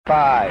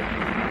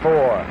5,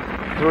 4,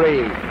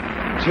 3,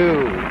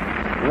 2,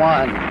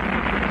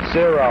 1,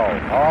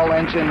 0. All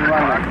engine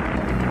running.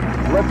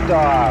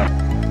 Liftoff.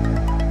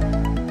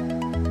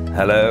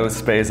 Hello,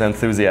 space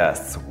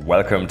enthusiasts.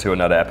 Welcome to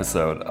another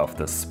episode of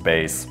the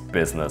Space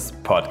Business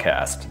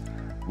Podcast,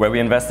 where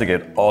we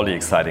investigate all the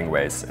exciting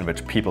ways in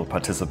which people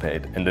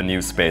participate in the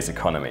new space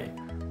economy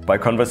by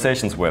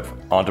conversations with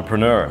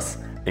entrepreneurs,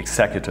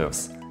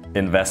 executives,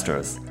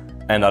 investors,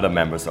 and other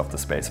members of the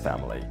space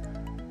family.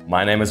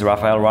 My name is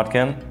Raphael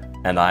Rodkin,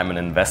 and I'm an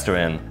investor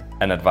in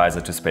and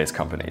advisor to space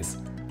companies.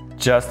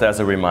 Just as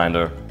a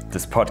reminder,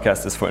 this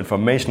podcast is for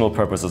informational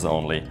purposes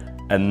only,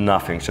 and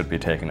nothing should be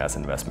taken as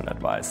investment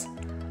advice.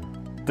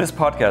 This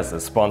podcast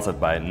is sponsored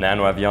by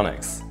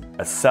NanoAvionics,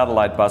 a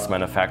satellite bus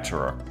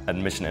manufacturer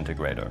and mission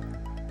integrator.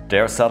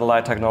 Their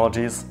satellite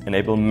technologies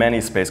enable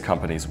many space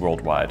companies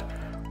worldwide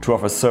to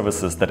offer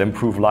services that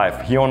improve life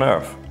here on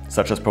Earth,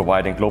 such as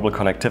providing global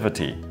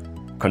connectivity,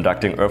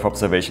 conducting Earth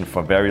observation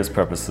for various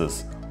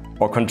purposes,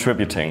 or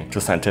contributing to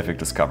scientific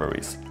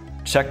discoveries.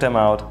 Check them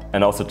out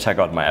and also check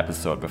out my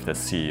episode with their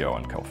CEO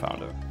and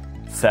co-founder.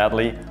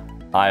 Sadly,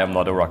 I am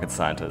not a rocket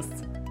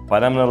scientist,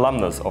 but I'm an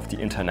alumnus of the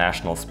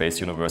International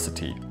Space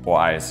University, or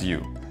ISU,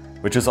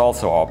 which is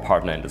also our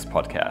partner in this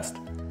podcast.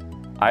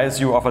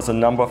 ISU offers a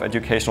number of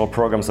educational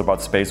programs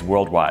about space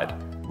worldwide,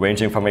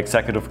 ranging from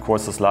executive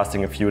courses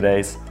lasting a few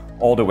days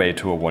all the way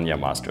to a one-year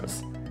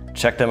master's.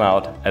 Check them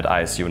out at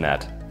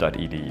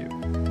isunet.edu.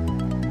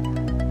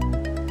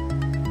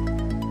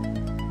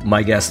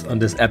 My guest on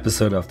this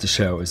episode of the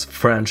show is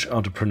French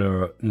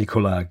entrepreneur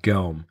Nicolas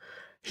Gaume.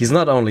 He's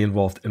not only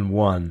involved in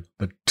one,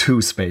 but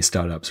two space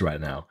startups right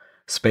now,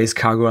 Space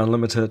Cargo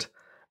Unlimited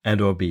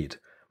and Orbit.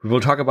 We will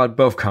talk about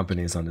both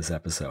companies on this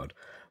episode,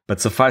 but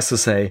suffice to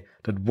say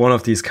that one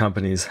of these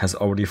companies has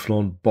already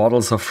flown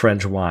bottles of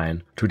French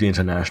wine to the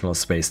International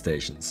Space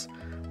Stations,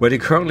 where they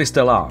currently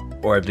still are,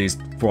 or at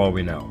least for all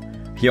we know.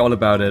 Hear all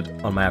about it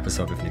on my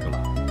episode with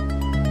Nicolas.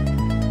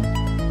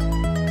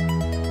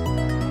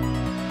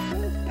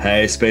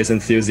 Hey, space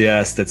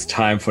enthusiasts, it's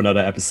time for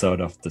another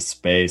episode of the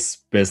Space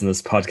Business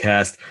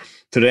Podcast.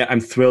 Today, I'm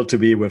thrilled to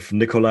be with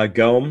Nicolas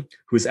Gaume,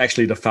 who is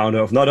actually the founder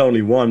of not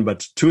only one,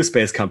 but two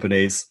space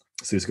companies.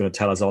 So he's going to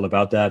tell us all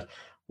about that.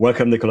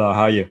 Welcome, Nicolas.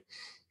 How are you?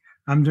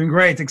 I'm doing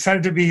great.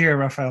 Excited to be here,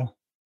 Raphael.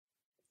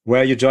 Where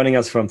are you joining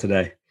us from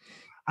today?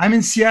 I'm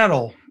in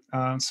Seattle,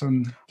 so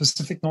in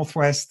Pacific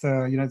Northwest,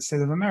 United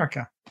States of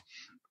America.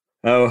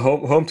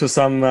 Home to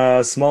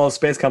some small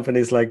space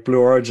companies like Blue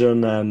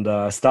Origin and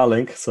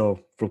Starlink. So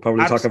we'll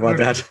probably talk about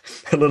that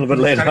a little bit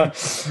later.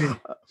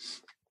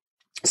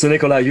 So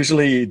Nicolas,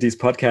 usually these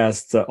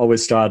podcasts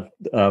always start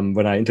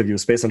when I interview a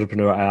space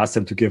entrepreneur, I ask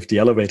them to give the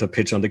elevator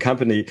pitch on the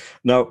company.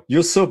 Now,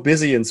 you're so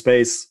busy in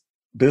space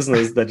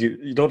business that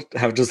you don't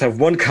just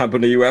have one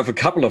company, you have a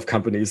couple of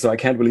companies, so I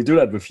can't really do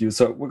that with you.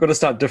 So we're going to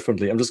start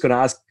differently. I'm just going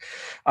to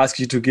ask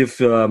you to give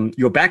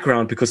your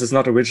background, because it's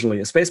not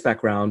originally a space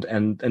background,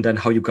 and then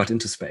how you got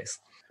into space.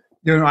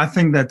 I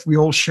think that we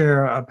all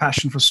share a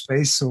passion for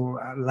space. So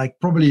like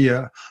probably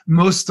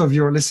most of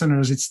your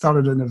listeners, it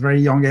started at a very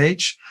young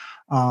age.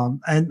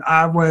 And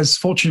I was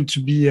fortunate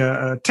to be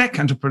a tech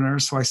entrepreneur.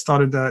 So I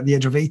started at the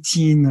age of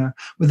 18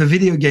 with a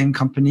video game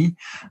company.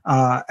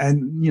 I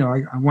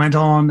went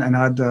on and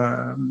had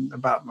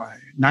about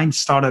 9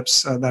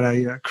 startups that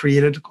I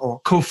created or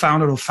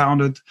co-founded or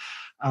founded,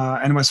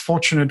 and was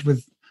fortunate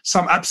with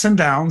some ups and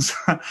downs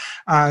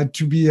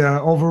to be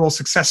overall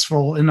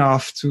successful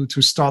enough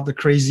to start the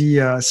crazy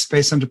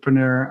space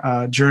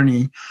entrepreneur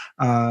journey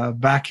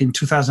back in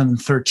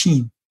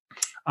 2013.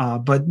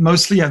 But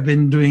mostly I've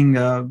been doing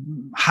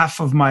half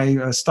of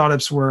my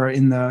startups were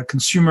in the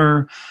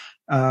consumer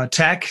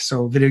tech,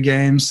 so video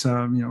games,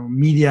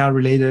 media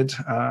related,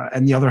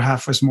 and the other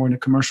half was more in the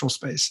commercial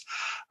space.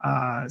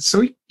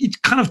 So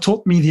it kind of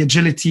taught me the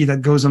agility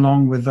that goes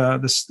along with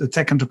the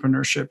tech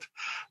entrepreneurship,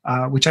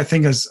 which I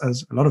think has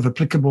a lot of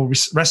applicable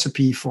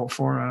recipe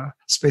for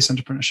space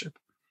entrepreneurship.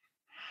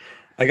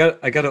 I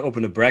got to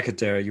open a bracket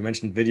there. You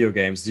mentioned video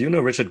games. Do you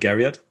know Richard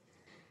Garriott?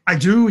 I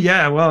do,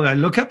 yeah. Well, I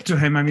look up to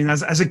him. I mean,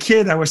 as a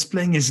kid, I was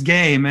playing his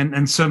game,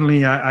 and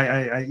certainly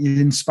it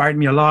inspired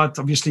me a lot.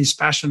 Obviously, his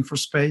passion for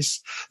space,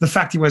 the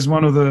fact he was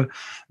one of the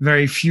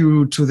very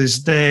few to this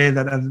day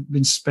that have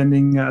been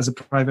spending as a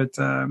private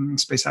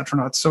space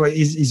astronaut. So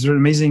he's an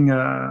amazing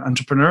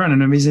entrepreneur and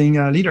an amazing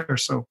leader.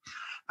 So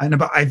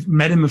I've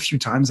met him a few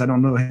times. I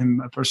don't know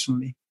him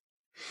personally.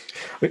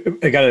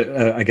 I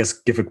gotta, I guess,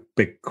 give a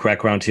big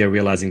background here,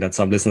 realizing that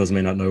some listeners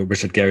may not know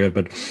Richard Garriott,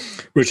 but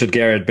Richard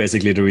Garriott,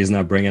 basically the reason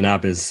I bring it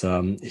up is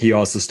he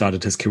also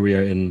started his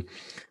career in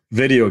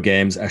video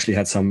games, actually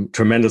had some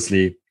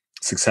tremendously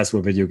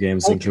successful video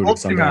games, including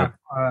some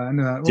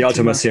the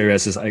Ultima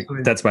series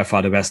that's by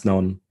far the best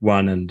known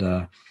one,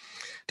 and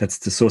that's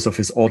the source of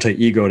his alter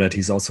ego that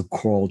he's also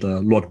called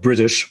Lord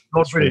British.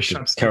 Lord British,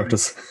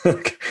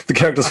 the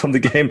characters from the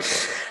game.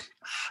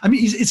 I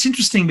mean, it's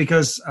interesting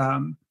because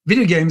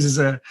video games is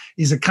a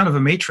kind of a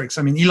matrix.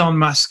 I mean, Elon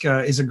Musk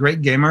is a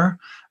great gamer.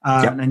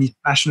 and he's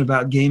passionate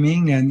about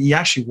gaming, and he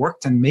actually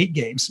worked and made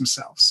games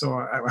himself. So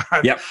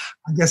I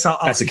guess I'll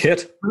as a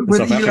kid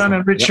with Elon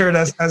and Richard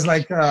as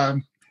like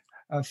a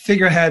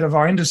figurehead of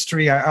our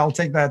industry, I'll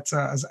take that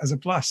as a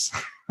plus.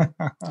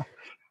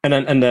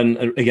 And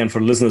then again,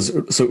 for listeners,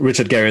 so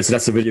Richard Garriott, so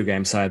that's the video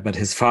game side, but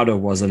his father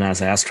was an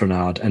NASA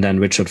astronaut, and then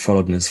Richard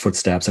followed in his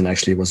footsteps and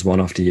actually was one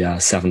of the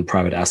 7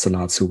 private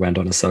astronauts who went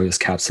on a Soyuz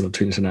capsule to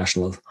the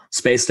International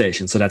Space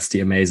Station. So that's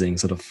the amazing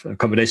sort of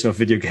combination of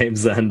video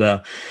games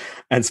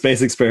and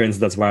space experience.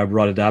 That's why I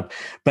brought it up.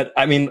 But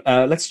I mean,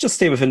 let's just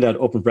stay within that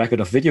open bracket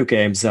of video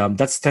games.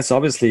 That's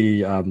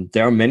obviously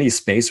there are many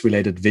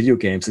space-related video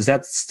games. Is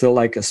that still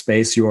like a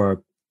space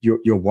you're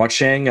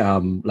watching?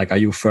 Like, are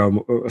you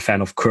a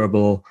fan of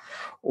Kerbal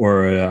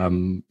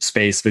or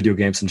space video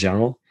games in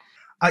general?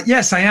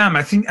 Yes, I am.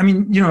 I think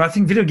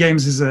video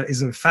games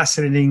is a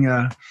fascinating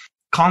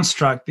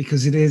construct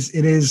because it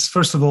is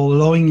first of all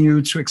allowing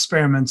you to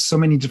experiment so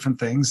many different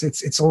things.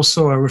 It's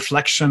also a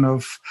reflection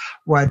of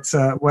what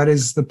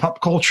is the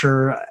pop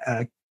culture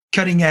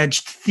cutting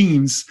edge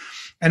themes,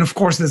 and of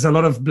course there's a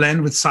lot of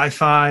blend with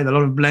sci-fi, a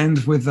lot of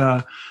blend with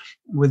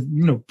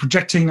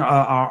projecting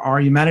our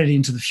humanity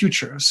into the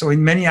future. So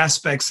in many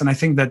aspects, and I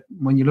think that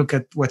when you look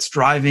at what's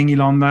driving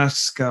Elon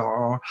Musk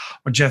or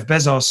Jeff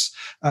Bezos,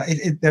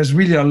 there's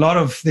really a lot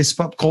of this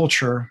pop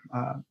culture,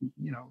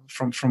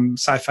 from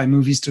sci-fi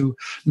movies to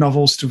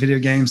novels to video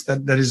games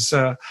that is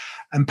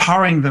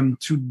empowering them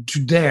to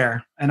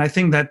dare. And I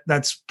think that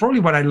that's probably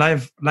what I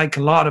like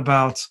a lot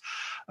about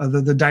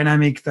the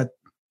dynamic that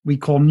we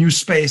call new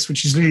space,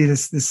 which is really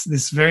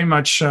this very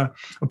much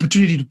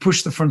opportunity to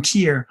push the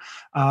frontier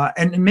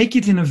and make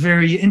it in a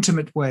very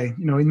intimate way.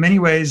 In many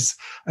ways,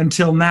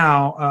 until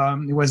now,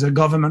 it was a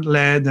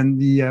government-led, and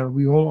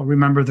we all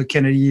remember the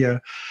Kennedy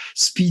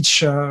speech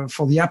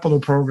for the Apollo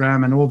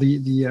program, and all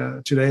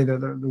the today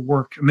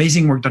the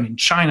amazing work done in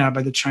China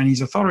by the Chinese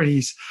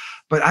authorities.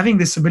 But having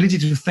this ability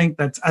to think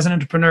that as an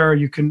entrepreneur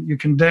you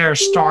can dare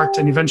start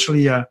and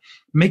eventually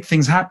make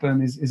things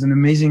happen is an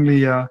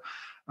amazingly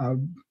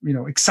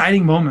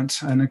exciting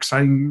moment and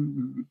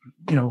exciting,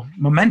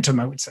 momentum,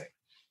 I would say.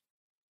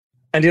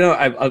 And,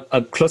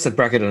 I'll close that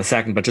bracket in a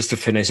second, but just to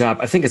finish up,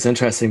 I think it's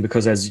interesting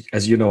because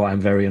as you know, I'm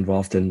very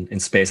involved in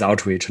space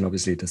outreach, and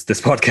obviously this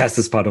podcast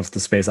is part of the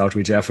space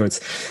outreach efforts.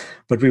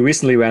 But we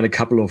recently ran a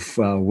couple of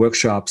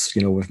workshops,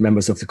 with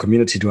members of the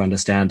community to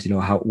understand,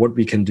 what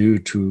we can do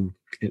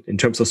in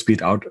terms of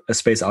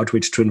space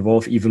outreach to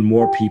involve even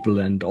more people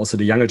and also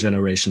the younger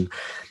generation.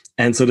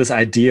 And so this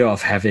idea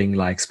of having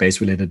like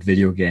space-related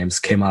video games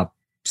came up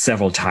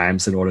several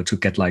times in order to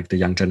get like the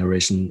young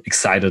generation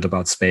excited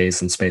about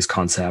space and space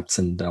concepts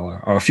and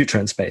our future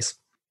in space.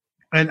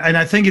 And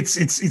I think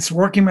it's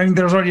working. I mean,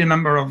 there's already a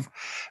number of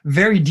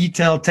very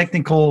detailed,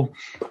 technical,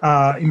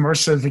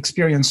 immersive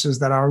experiences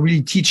that are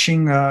really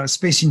teaching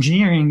space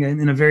engineering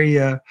in a very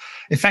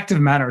effective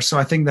manner. So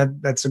I think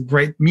that's a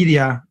great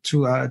media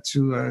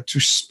to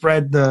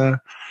spread the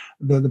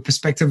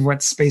perspective of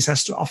what space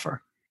has to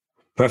offer.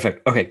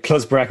 Perfect. Okay,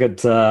 close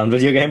bracket on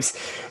video games.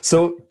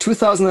 So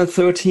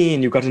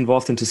 2013, you got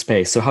involved into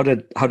space. So how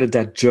did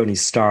that journey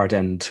start,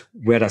 and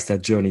where does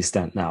that journey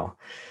stand now?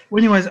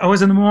 Well, anyways, I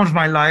was in a moment of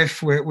my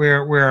life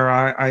where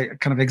I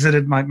kind of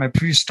exited my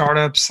previous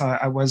startups.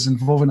 I was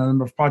involved in a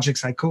number of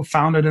projects I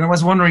co-founded, and I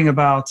was wondering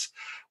about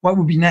what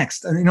would be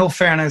next. And in all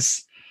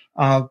fairness,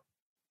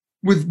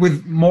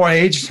 with more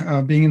age,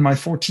 being in my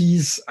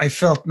 40s, I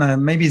felt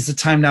maybe it's the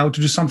time now to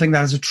do something that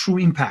has a true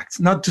impact.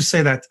 Not to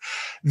say that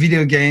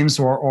video games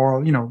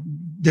or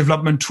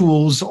development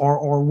tools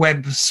or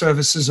web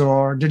services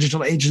or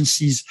digital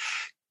agencies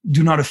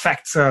do not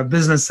affect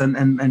business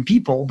and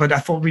people, but I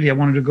thought really I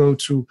wanted to go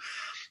to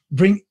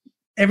bring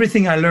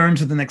everything I learned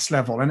to the next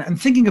level. And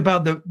thinking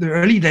about the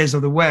early days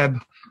of the web,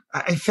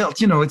 I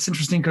felt, it's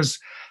interesting because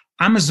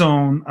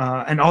Amazon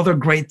and other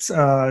great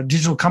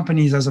digital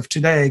companies as of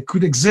today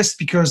could exist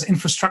because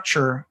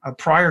infrastructure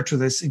prior to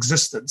this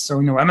existed.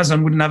 So,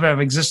 Amazon would never have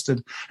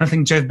existed. I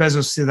think Jeff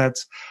Bezos said that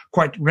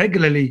quite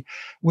regularly,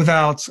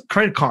 without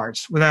credit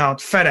cards, without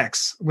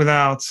FedEx,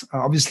 without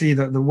obviously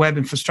the web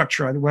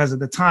infrastructure it was at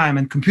the time,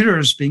 and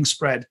computers being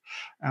spread.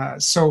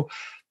 So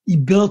he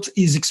built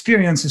his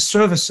experience, his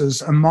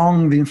services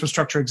among the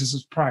infrastructure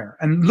existed prior.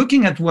 And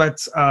looking at what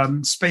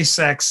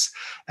SpaceX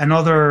and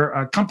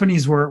other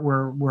companies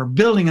were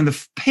building and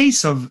the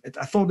pace of it,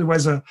 I thought there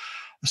was a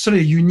sort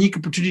of unique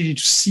opportunity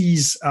to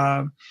seize,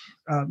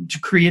 to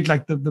create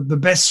like the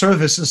best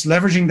services,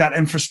 leveraging that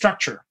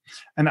infrastructure.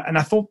 And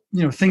I thought,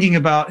 thinking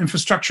about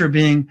infrastructure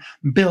being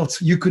built,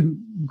 you could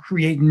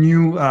create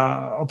new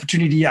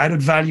opportunity,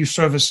 added value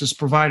services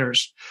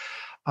providers.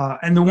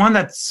 And the one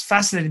that's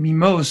fascinated me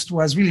most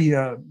was really,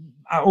 I've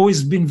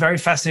always been very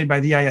fascinated by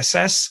the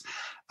ISS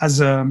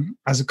as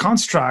a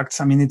construct.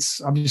 I mean,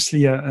 it's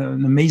obviously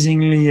an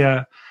amazingly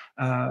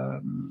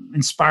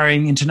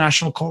inspiring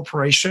international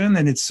corporation,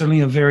 and it's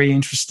certainly a very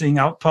interesting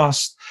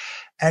outpost.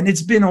 And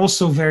it's been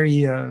also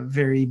very,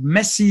 very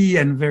messy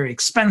and very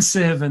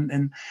expensive.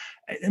 And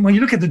when you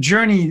look at the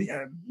journey,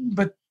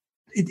 but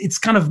it's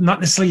kind of not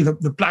necessarily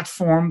the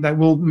platform that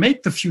will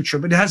make the future,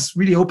 but it has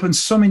really opened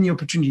so many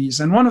opportunities.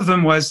 And one of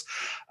them was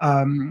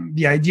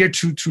the idea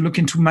to look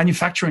into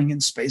manufacturing in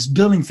space,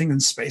 building things in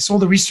space. All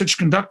the research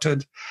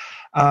conducted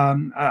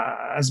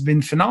has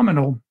been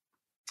phenomenal.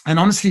 And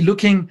honestly,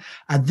 looking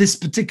at this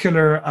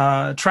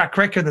particular track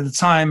record at the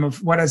time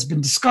of what has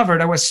been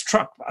discovered, I was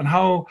struck on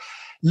how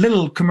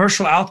little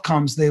commercial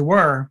outcomes they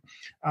were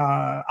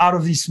out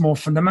of these more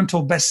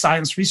fundamental best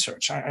science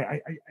research.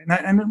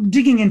 And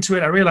digging into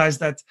it, I realized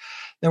that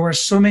there were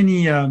so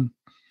many,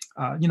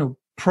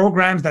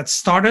 programs that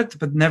started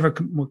but never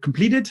were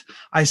completed.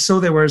 I saw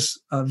there was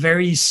a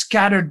very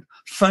scattered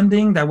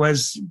funding that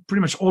was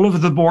pretty much all over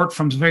the board,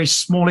 from very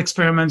small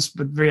experiments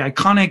but very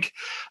iconic,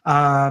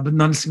 but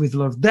not necessarily with a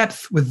lot of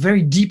depth, with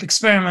very deep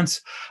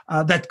experiments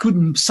that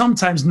couldn't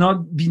sometimes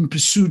not be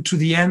pursued to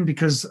the end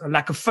because of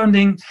lack of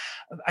funding.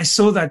 I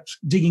saw that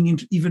digging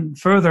into even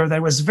further, that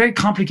it was very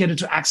complicated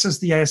to access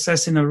the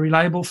ISS in a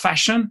reliable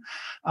fashion.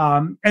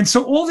 And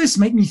so all this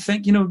made me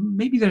think,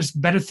 maybe there's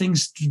better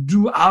things to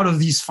do out of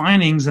these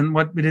findings and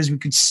what it is we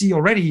could see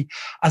already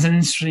as an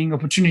interesting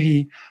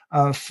opportunity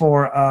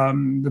for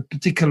the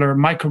particular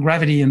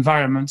microgravity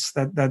environments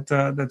that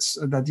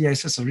the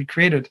ISS has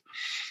recreated.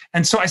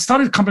 And so I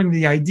started compiling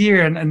the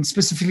idea and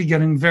specifically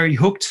getting very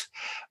hooked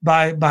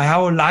by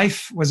how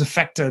life was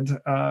affected,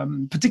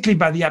 particularly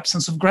by the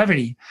absence of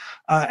gravity.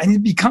 And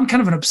it became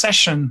kind of an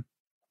obsession,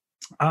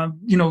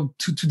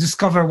 to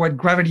discover what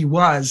gravity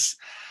was.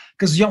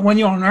 Because when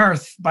you're on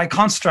Earth, by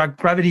construct,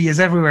 gravity is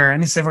everywhere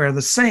and it's everywhere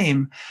the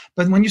same.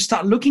 But when you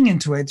start looking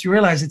into it, you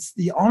realize it's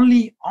the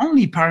only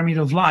parameter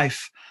of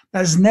life that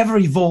has never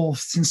evolved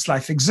since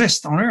life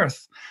exists on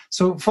Earth.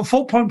 So for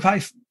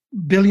 4.5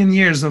 billion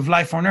years of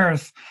life on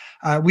Earth,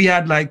 we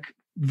had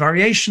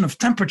variation of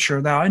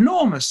temperature that are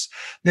enormous.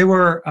 There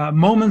were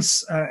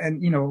moments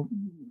and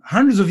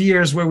hundreds of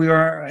years where we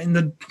were in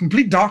the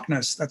complete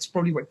darkness. That's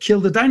probably what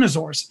killed the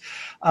dinosaurs.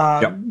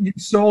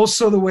 So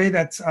also the way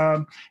that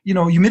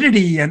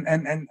humidity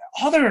and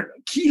other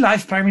key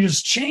life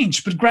parameters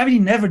changed, but gravity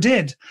never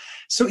did.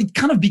 So it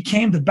kind of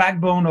became the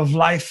backbone of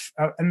life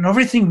and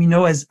everything we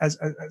know as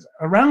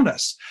around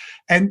us.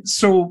 And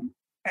so,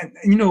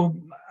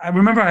 I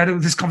remember I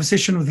had this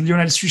conversation with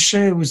Lionel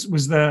Suchet, who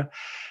was the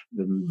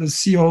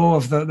CEO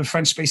of the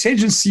French Space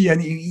Agency,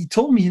 and he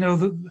told me,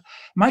 the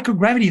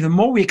microgravity, the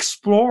more we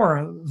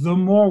explore, the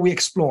more we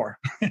explore.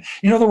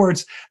 In other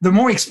words, the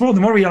more we explore,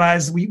 the more we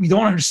realize we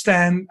don't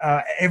understand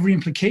every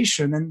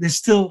implication. And there's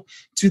still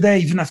today,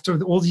 even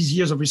after all these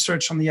years of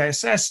research on the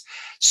ISS,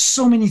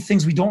 so many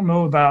things we don't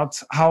know about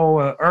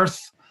how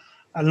Earth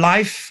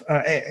life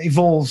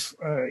evolves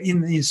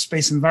in the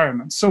space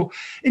environment. So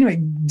anyway,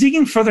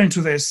 digging further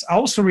into this, I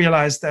also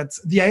realized that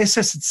the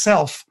ISS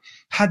itself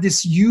had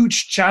this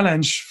huge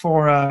challenge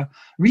for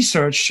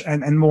research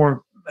and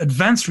more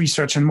advanced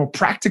research and more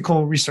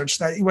practical research,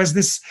 that it was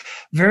this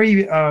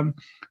very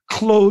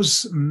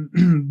close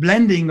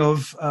blending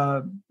of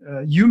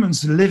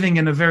humans living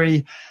in a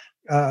very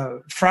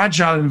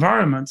fragile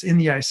environment in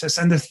the ISS,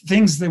 and the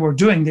things they were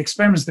doing, the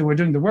experiments they were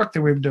doing, the work they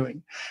were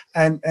doing.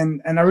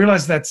 And I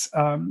realized that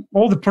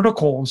all the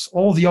protocols,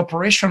 all the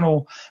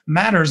operational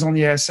matters on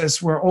the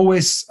ISS were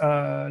always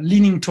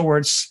leaning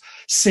towards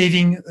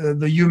saving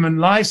the human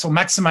life, so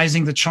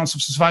maximizing the chance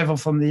of survival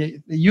from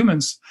the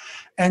humans.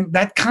 And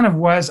that kind of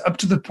was, up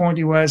to the point,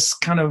 it was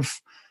kind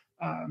of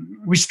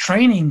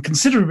restraining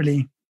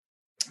considerably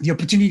the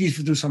opportunity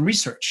to do some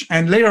research.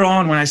 And later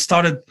on, when I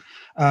started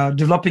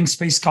developing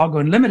Space Cargo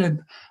Unlimited,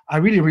 I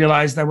really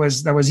realized that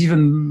was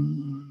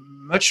even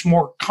much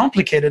more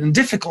complicated and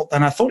difficult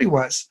than I thought it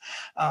was.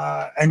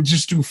 And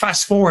just to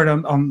fast forward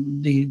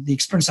on the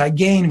experience I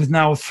gained with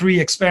now 3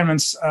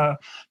 experiments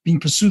being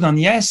pursued on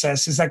the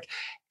ISS, is like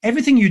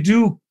everything you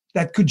do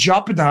that could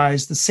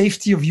jeopardize the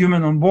safety of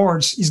human on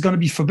boards is going to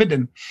be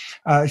forbidden.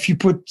 If you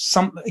put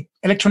some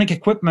electronic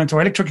equipment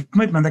or electric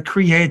equipment that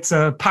creates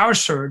a power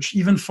surge,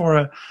 even for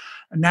a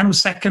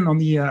nanosecond on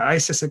the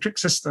ISS electric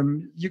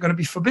system, you're going to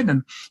be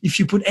forbidden. If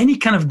you put any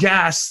kind of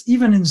gas,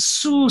 even in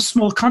so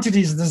small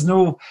quantities, there's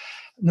no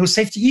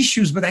safety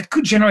issues, but that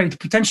could generate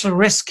potential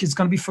risk, is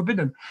going to be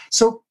forbidden.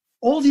 So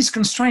all these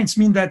constraints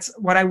mean that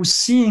what I was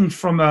seeing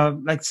from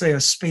let's say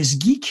a space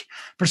geek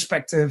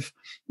perspective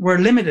were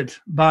limited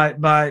by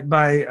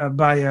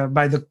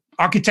the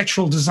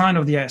architectural design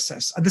of the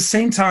ISS. At the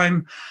same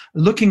time,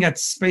 looking at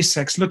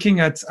SpaceX, looking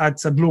at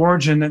Blue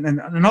Origin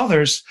and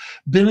others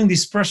building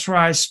this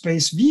pressurized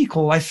space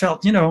vehicle, I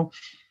felt,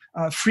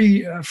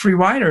 free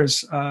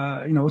riders,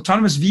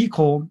 autonomous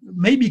vehicle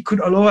maybe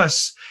could allow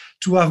us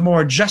to have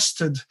more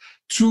adjusted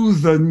to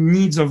the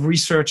needs of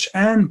research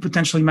and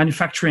potentially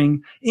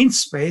manufacturing in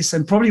space.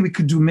 And probably we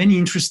could do many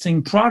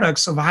interesting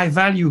products of high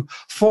value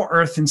for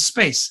Earth in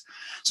space.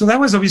 So that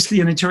was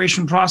obviously an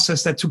iteration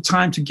process that took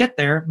time to get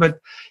there, but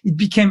it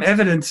became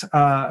evident,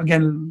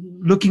 again,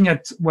 looking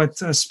at what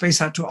space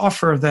had to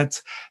offer, that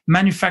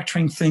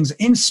manufacturing things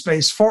in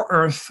space for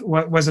Earth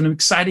was an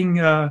exciting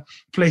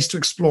place to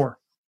explore.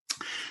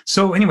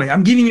 So anyway,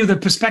 I'm giving you the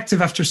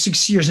perspective after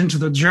 6 years into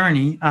the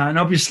journey. And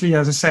obviously,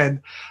 as I said,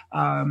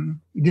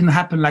 it didn't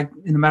happen like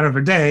in a matter of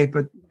a day,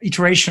 but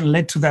iteration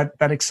led to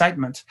that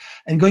excitement.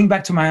 And going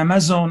back to my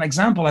Amazon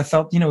example, I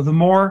felt, the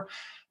more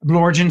Blue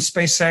Origin,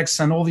 SpaceX,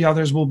 and all the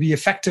others will be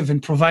effective in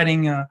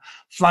providing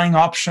flying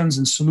options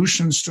and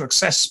solutions to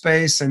access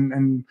space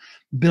and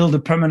build a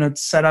permanent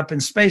setup in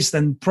space,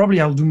 then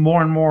probably I'll do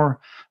more and more.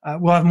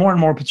 We'll have more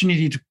and more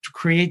opportunity to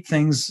create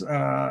things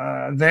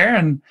there.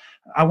 And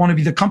I want to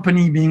be the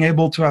company being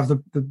able to have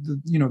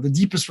the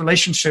deepest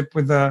relationship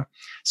with the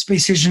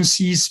space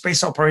agencies,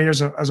 space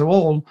operators as a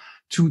whole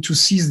to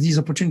seize these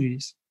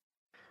opportunities.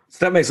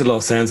 So that makes a lot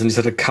of sense. And you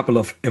said a couple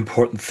of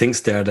important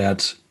things there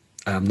that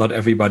not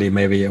everybody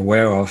may be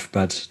aware of,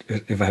 but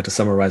if I had to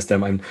summarize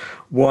them,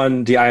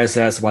 one, the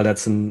ISS, while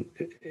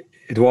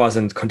it was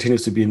and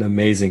continues to be an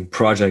amazing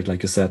project,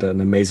 like you said, an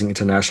amazing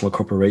international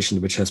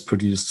corporation which has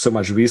produced so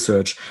much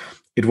research.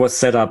 It was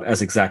set up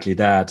as exactly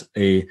that,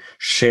 a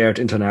shared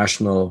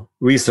international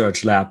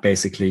research lab,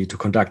 basically, to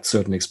conduct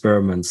certain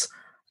experiments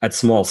at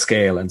small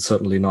scale and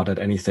certainly not at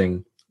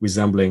anything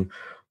resembling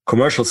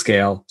commercial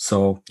scale.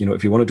 So,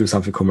 if you want to do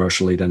something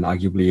commercially, then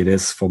arguably it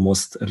is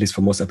at least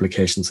for most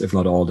applications, if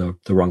not all,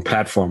 the wrong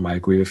platform. I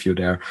agree with you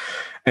there.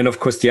 And of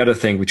course, the other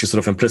thing, which you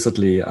sort of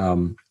implicitly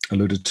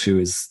alluded to,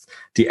 is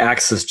the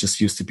access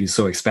just used to be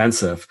so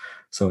expensive.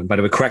 So, and by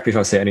the way, correct me if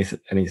I say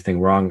anything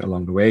wrong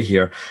along the way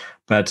here.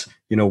 But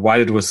while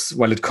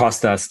it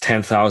cost us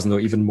 $10,000 or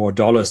even more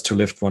dollars to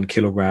lift 1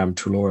 kilogram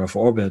to low Earth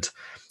orbit,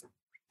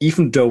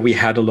 even though we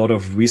had a lot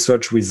of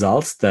research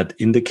results that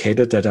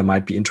indicated that there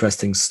might be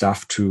interesting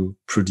stuff to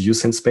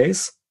produce in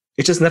space,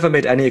 it just never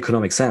made any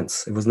economic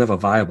sense. It was never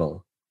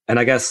viable. And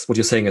I guess what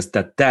you're saying is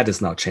that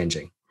is now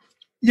changing.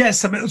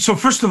 Yes. So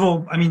first of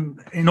all,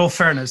 in all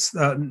fairness,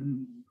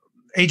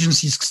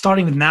 agencies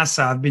starting with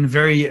NASA have been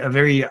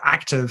very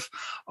active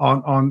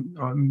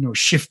on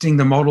shifting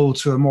the model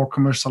to a more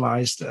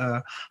commercialized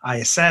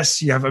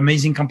ISS. You have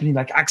amazing company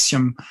like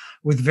Axiom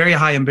with very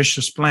high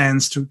ambitious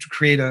plans to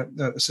create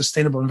a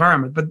sustainable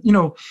environment. But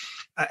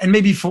and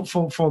maybe for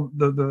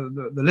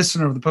the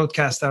listener of the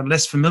podcast that are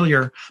less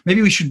familiar,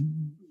 maybe we should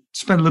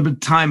spend a little bit of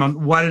time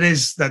on what it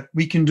is that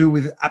we can do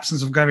with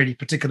absence of gravity,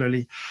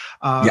 particularly,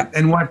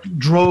 and what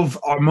drove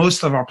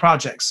most of our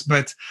projects.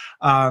 But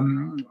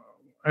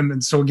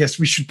and so I guess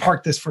we should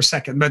park this for a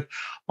second. But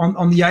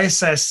on the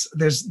ISS,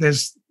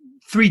 there's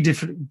three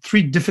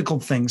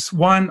difficult things.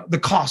 One, the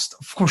cost,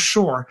 of course,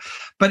 sure,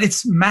 but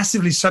it's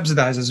massively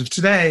subsidized as of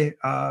today.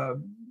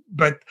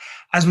 But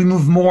as we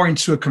move more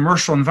into a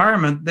commercial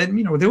environment, then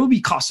there will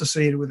be costs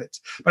associated with it.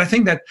 But I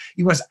think that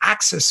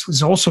access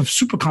was also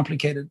super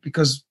complicated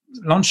because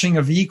launching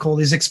a vehicle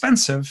is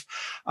expensive.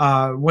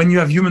 When you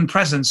have human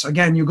presence,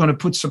 again, you're going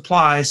to put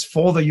supplies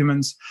for the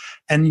humans,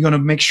 and you're going to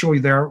make sure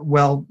they're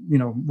well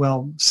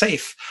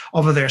safe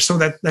over there. So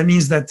that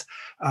means that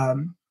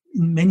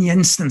in many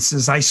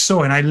instances, I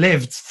saw and I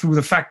lived through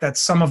the fact that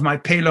some of my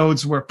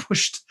payloads were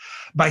pushed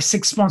by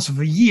 6 months of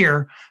a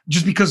year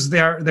just because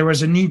there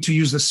was a need to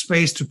use the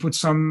space to put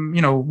some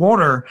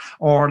water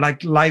or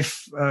like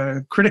life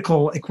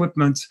critical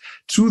equipment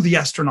to the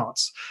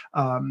astronauts.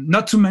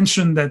 Not to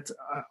mention that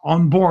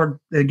on board,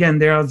 again,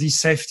 there are these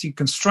safety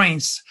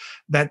constraints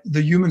that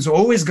the humans are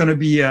always going to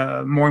be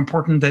more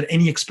important than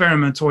any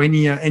experiment or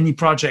any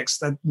projects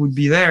that would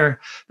be there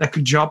that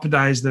could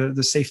jeopardize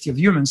the safety of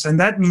humans. And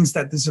that means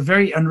that there's a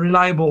very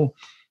unreliable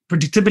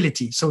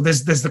predictability. So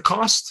there's the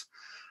cost,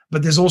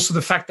 but there's also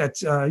the fact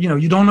that,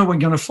 you don't know when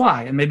you're going to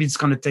fly. And maybe it's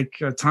going to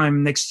take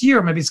time next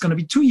year. Maybe it's going to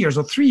be 2 years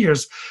or 3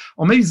 years.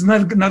 Or maybe it's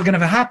not going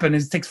to happen.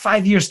 It takes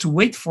 5 years to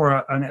wait for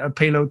a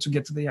payload to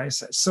get to the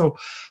ISS. So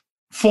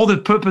for the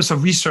purpose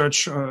of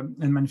research and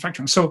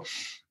manufacturing. So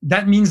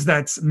that means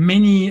that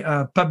many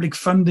public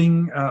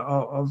funding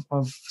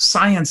of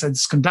science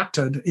that's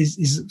conducted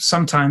is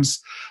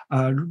sometimes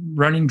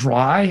running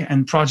dry,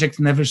 and projects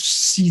never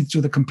see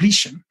to the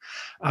completion.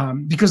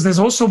 Because there's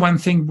also one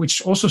thing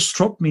which also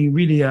struck me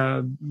really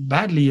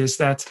badly, is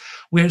that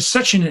we're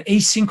such an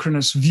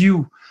asynchronous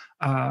view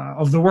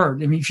of the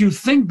world. I mean, if you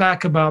think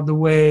back about the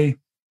way,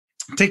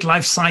 take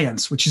life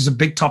science, which is a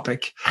big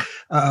topic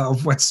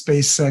of what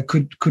space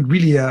could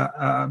really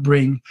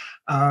bring.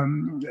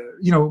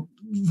 The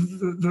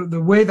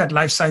way that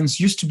life science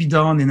used to be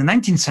done in the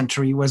 19th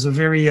century was a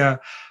very, the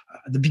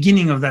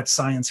beginning of that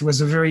science, it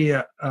was a very,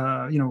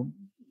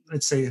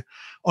 let's say,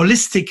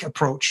 holistic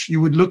approach.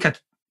 You would look at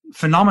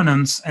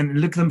phenomenons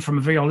and look at them from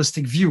a very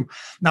holistic view.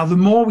 Now, the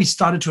more we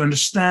started to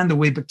understand the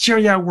way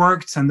bacteria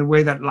worked and the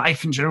way that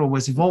life in general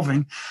was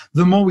evolving,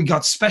 the more we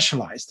got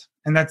specialized.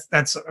 And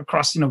that's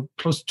across,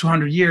 close to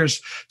 200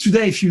 years.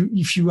 Today, if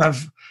you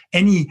have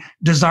any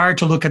desire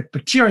to look at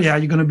bacteria,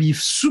 you're going to be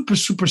super,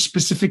 super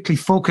specifically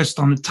focused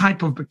on the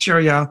type of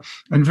bacteria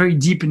and very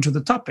deep into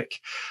the topic.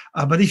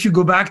 But if you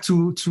go back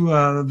to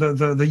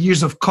the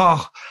years of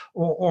Koch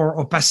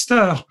or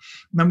Pasteur,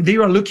 they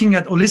were looking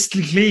at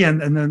holistically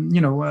and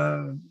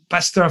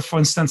Pasteur, for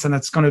instance, and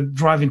that's going to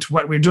drive into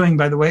what we're doing,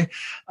 by the way.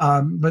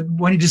 But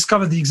when he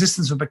discovered the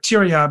existence of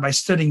bacteria by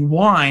studying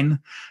wine,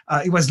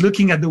 he was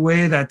looking at the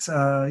way that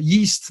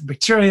yeast,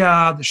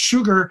 bacteria, the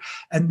sugar,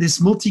 and this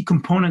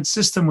multi-component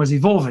system was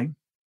evolving.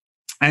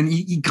 And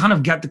he kind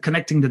of got the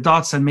connecting the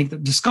dots and make the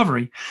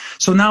discovery.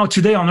 So now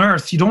today on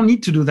Earth, you don't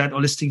need to do that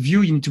holistic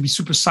view. You need to be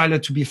super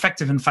siloed to be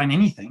effective and find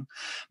anything.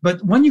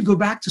 But when you go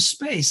back to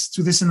space,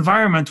 to this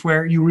environment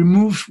where you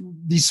remove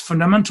these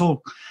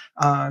fundamental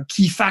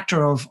key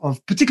factor of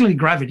particularly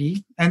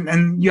gravity,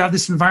 and you have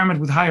this environment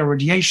with higher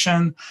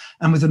radiation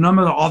and with a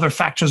number of other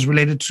factors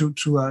related to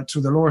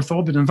the low Earth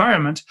orbit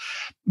environment,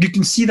 you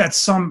can see that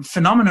some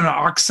phenomena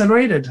are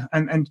accelerated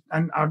and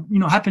are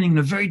happening in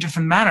a very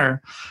different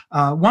manner.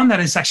 One that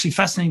is actually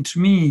fascinating to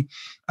me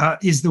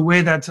is the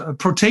way that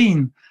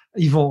protein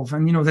evolve.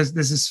 And there's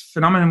this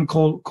phenomenon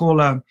called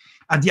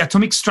at the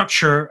atomic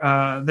structure.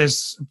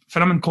 There's a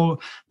phenomenon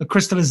called the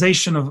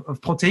crystallization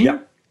of protein. Yeah.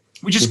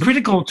 Which is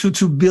critical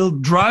to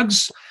build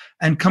drugs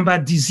and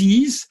combat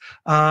disease.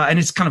 And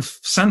it's kind of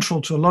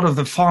central to a lot of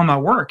the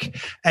pharma work.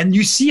 And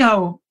you see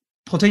how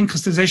protein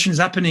crystallization is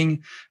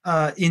happening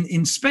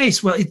in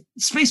space. Well,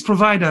 space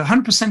provides a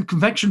 100%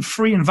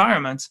 convection-free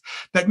environment.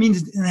 That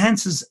means it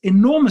enhances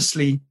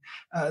enormously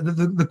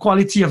the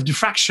quality of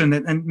diffraction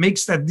and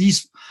makes that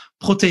these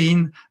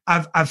protein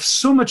have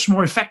so much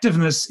more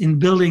effectiveness in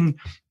building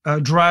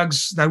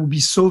drugs that would be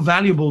so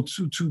valuable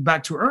to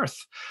back to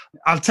Earth.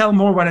 I'll tell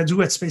more what I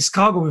do at Space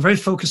Cargo. We're very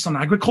focused on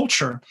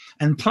agriculture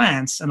and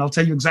plants, and I'll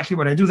tell you exactly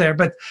what I do there.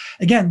 But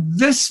again,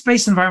 this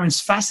space environment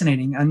is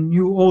fascinating, and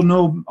you all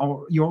know,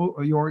 or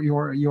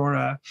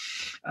your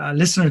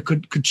listener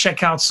could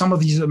check out some of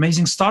these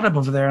amazing startups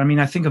over there. I mean,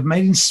 I think of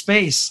Made in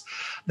Space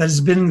that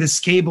is building this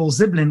cable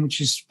Ziblin,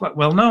 which is quite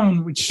well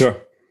known, which sure.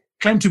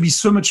 claim to be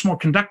so much more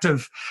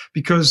conductive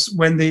because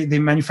when they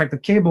manufacture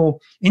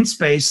cable in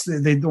space,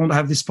 they don't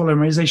have this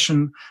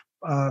polymerization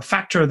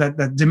factor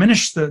that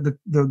diminish the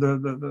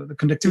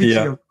conductivity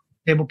of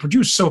cable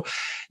produced. So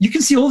you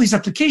can see all these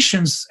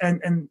applications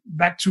and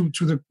back to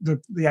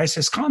the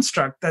ISS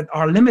construct that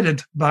are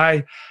limited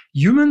by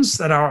humans,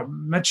 that are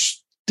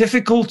much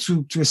difficult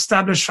to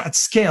establish at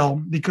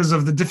scale because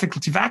of the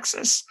difficulty of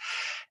access.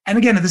 And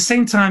again, at the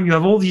same time, you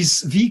have all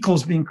these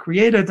vehicles being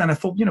created, and I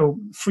thought,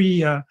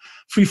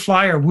 free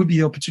flyer would be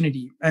the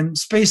opportunity. And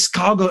Space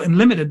Cargo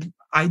Unlimited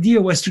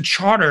idea was to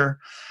charter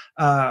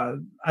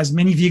as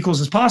many vehicles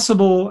as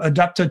possible,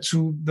 adapted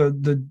to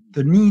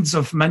the needs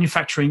of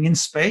manufacturing in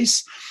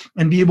space,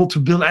 and be able to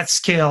build at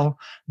scale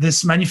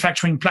this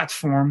manufacturing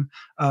platform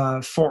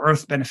for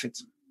Earth benefit.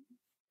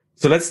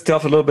 So let's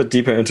delve a little bit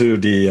deeper into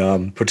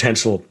the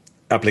potential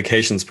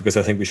applications, because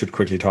I think we should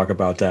quickly talk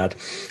about that.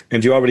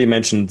 And you already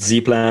mentioned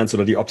Z-plans,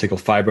 or the optical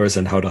fibers,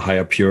 and how the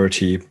higher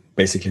purity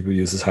basically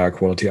produces higher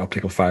quality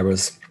optical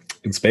fibers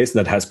in space.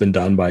 That has been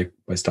done by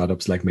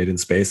startups like Made in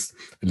Space,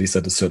 at least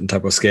at a certain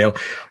type of scale.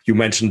 You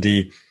mentioned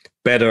the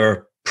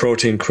better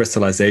protein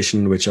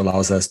crystallization, which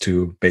allows us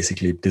to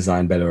basically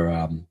design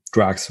better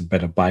drugs,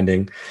 better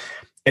binding.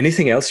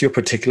 Anything else you're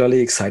particularly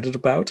excited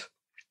about?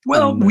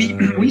 Well,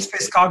 we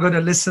Space Cargo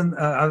that listen,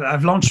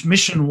 I've launched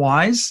Mission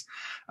Wise,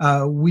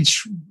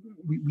 which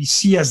we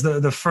see as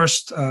the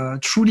first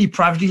truly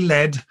privately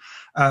led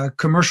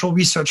commercial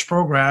research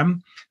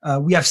program.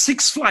 We have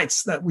 6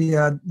 flights that we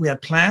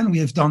had planned. We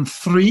have done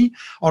 3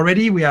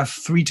 already. We have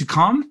 3 to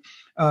come.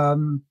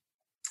 And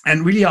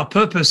really our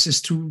purpose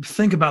is to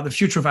think about the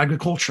future of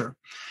agriculture.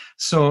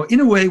 So in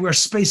a way, we're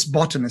space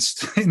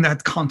botanists in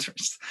that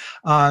context.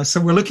 So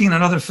we're looking at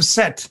another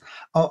facet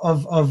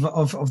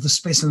of the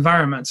space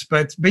environment.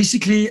 But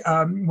basically,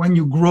 when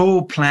you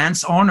grow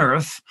plants on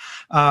Earth,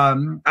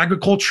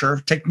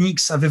 agriculture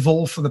techniques have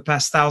evolved for the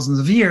past thousands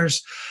of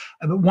years.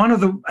 But one of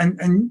the,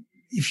 and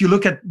if you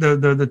look at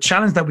the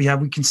challenge that we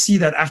have, we can see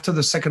that after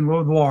the Second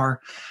World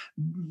War,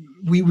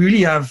 we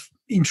really have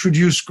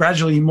introduced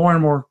gradually more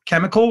and more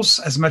chemicals,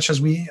 as much as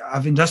we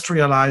have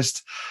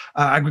industrialized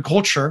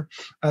agriculture,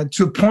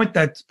 to a point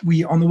that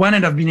we, on the one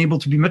hand, have been able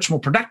to be much more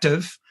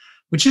productive,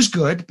 which is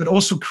good, but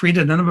also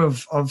created a number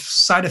of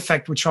side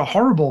effects which are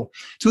horrible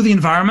to the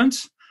environment.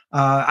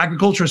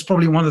 Agriculture is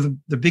probably one of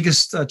the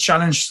biggest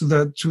challenge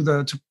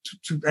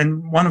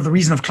and one of the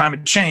reasons of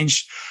climate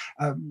change,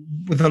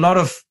 with a lot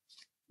of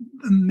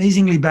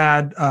amazingly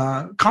bad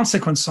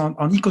consequence on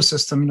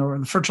ecosystem.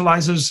 The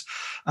fertilizers,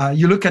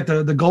 you look at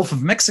the Gulf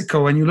of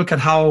Mexico and you look at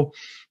how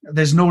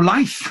there's no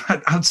life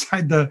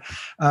outside the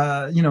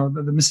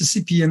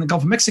Mississippi and the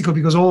Gulf of Mexico,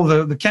 because all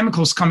the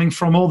chemicals coming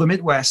from all the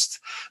Midwest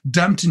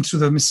dumped into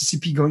the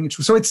Mississippi going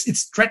into. So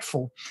it's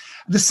dreadful.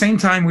 At the same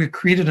time, we've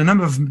created a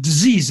number of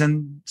disease,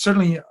 and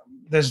certainly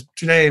there's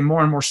today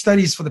more and more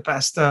studies for the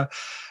past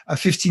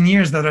 15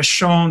 years that have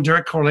shown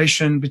direct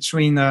correlation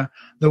between the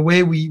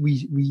way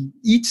we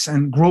eat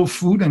and grow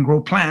food and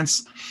grow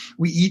plants.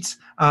 We eat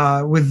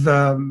with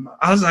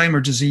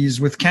Alzheimer's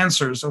disease, with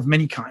cancers of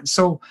many kinds.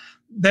 So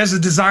there's a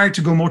desire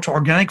to go more to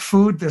organic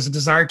food. There's a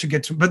desire to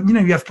get to, but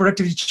you have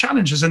productivity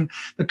challenges, and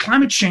the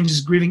climate change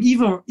is bringing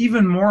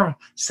even more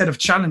set of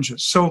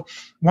challenges. So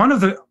one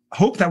of the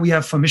hope that we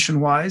have for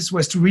MissionWise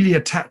was to really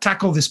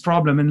tackle this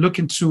problem and look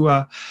into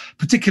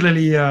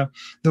particularly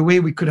the way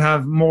we could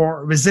have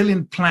more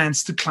resilient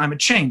plants to climate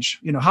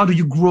change. How do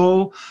you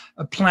grow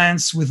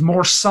plants with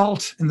more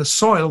salt in the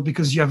soil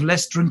because you have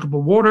less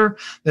drinkable water?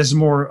 There's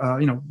more,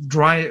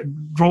 dry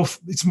growth.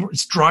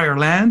 It's drier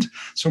land,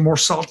 so more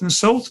salt in the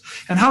soil.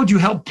 And how do you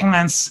help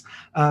plants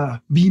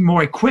be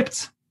more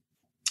equipped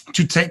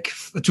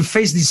to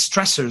face these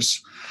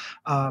stressors?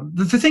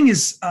 The thing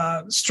is,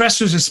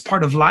 stressors is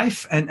part of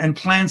life, and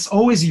plants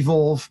always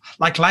evolve,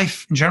 like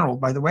life in general,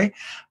 by the way,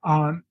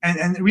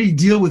 and really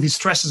deal with these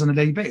stresses on a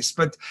daily basis.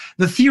 But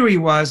the theory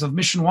was of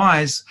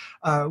MissionWise,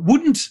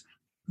 wouldn't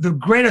the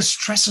greatest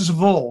stresses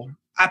of all,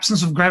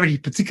 absence of gravity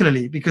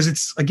particularly, because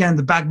it's, again,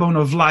 the backbone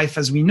of life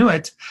as we know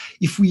it,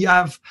 if we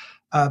have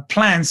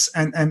plants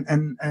and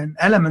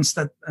elements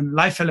and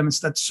life elements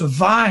that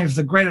survive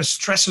the greatest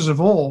stresses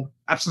of all,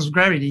 absence of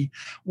gravity,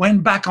 when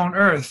back on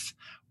Earth,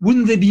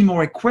 wouldn't they be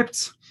more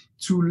equipped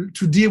to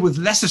deal with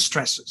lesser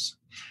stresses?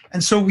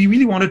 And so we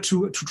really wanted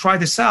to try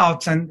this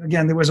out. And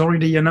again, there was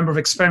already a number of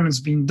experiments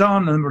being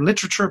done, a number of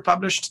literature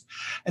published.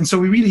 And so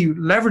we really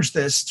leveraged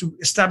this to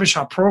establish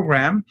our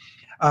program.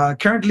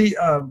 Currently,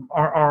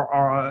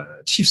 our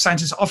chief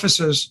scientist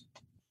officers,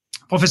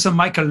 Professor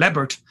Michael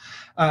Lebert,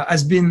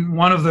 has been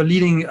one of the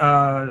leading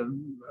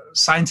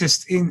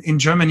scientists in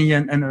Germany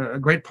and a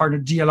great partner,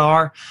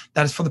 DLR,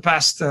 that for the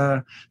past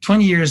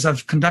 20 years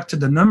have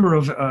conducted a number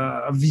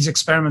of these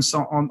experiments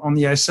on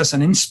the ISS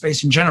and in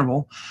space in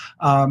general,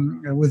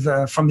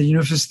 from the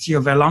University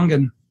of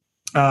Erlangen,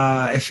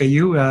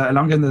 FAU,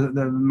 Erlangen,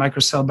 the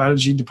microcell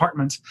biology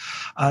department.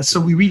 So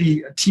we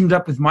really teamed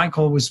up with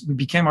Michael. We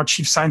became our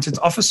chief scientist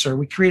officer.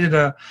 We created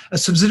a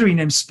subsidiary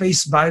named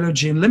Space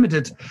Biology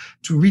Unlimited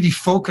to really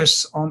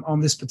focus on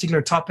this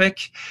particular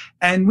topic.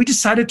 And we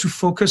decided to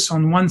focus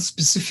on one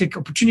specific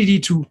opportunity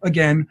to,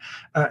 again,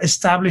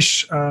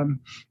 establish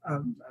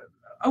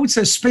I would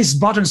say a space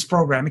bottoms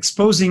program,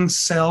 exposing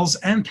cells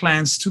and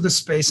plants to the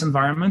space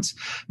environment,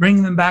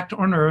 bringing them back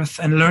on Earth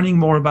and learning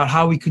more about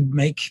how we could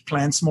make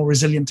plants more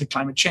resilient to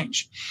climate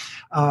change.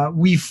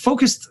 We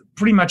focused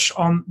pretty much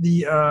on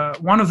the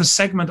one of the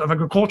segment of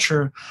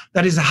agriculture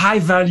that is a high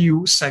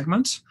value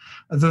segment,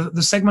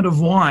 the segment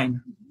of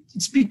wine.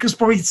 It's because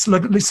probably it's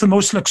the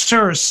most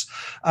luxurious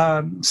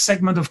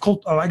segment of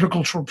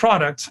agricultural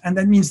product. And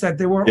that means that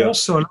there were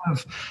also a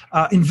lot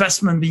of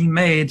investment being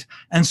made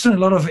and soon a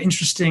lot of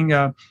interesting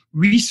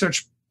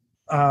research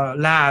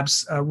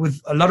labs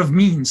with a lot of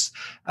means.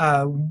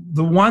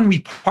 The one we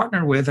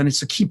partner with, and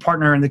it's a key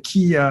partner and the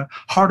key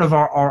heart of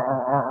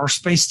our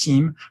space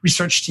team,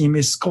 research team,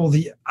 is called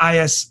the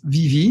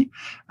ISVV,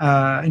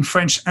 in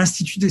French,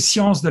 Institut des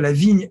Sciences de la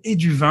Vigne et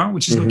du Vin,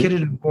 which is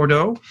located in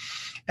Bordeaux.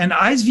 And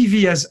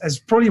ISVV has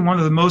probably one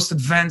of the most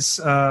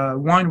advanced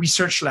wine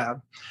research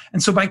lab.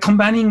 And so by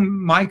combining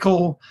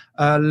Michael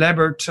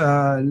Lebert,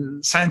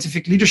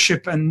 scientific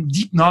leadership and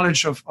deep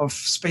knowledge of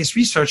space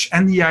research,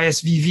 and the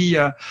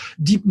ISVV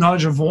deep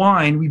knowledge of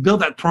wine, we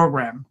built that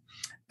program.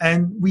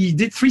 And we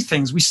did three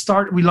things.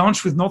 We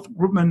launched with Northrop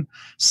Grumman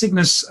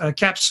Cygnus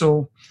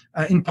capsule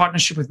in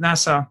partnership with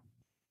NASA,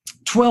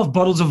 12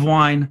 bottles of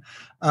wine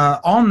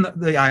on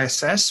the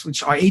ISS,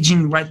 which are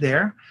aging right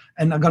there,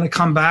 and are going to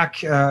come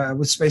back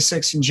with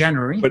SpaceX in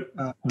January. But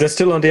they're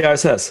still on the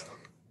ISS?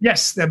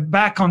 Yes, they're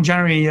back on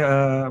January.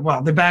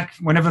 They're back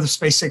whenever the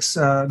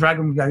SpaceX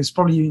Dragon is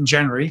probably in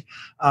January.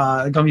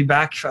 They're going to be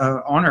back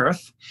on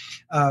Earth.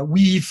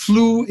 We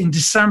flew in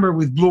December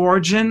with Blue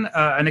Origin,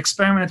 an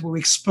experiment where we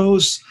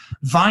expose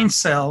vine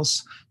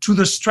cells to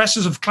the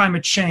stresses of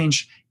climate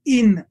change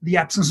in the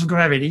absence of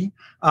gravity,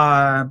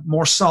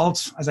 more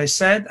salt, as I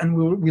said, and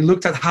we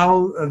looked at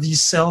how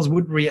these cells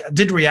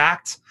did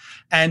react,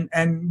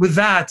 and with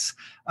that,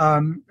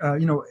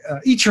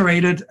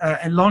 iterated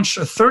and launched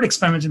a third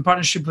experiment in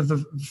partnership with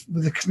the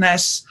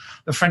CNES,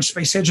 the French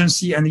Space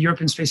Agency, and the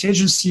European Space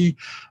Agency,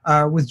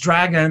 with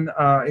Dragon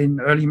in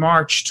early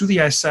March to the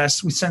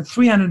ISS. We sent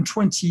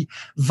 320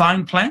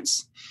 vine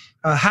plants,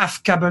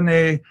 half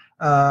Cabernet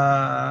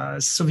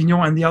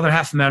Sauvignon and the other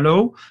half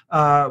Merlot,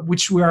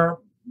 which we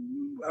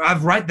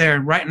have right there,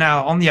 right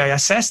now on the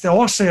ISS. They're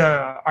also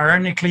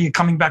ironically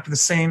coming back with the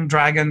same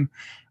Dragon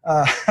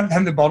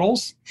and the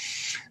bottles.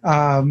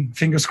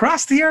 Fingers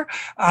crossed here.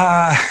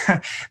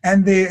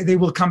 And they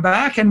will come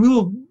back, and we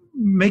will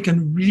make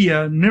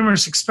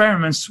numerous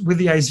experiments with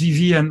the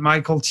ISVV and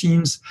Michael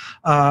teams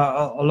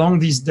along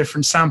these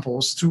different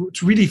samples to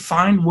really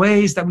find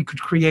ways that we could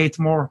create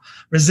more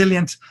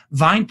resilient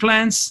vine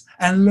plants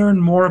and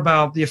learn more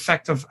about the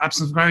effect of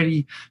absence of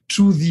gravity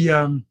to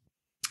the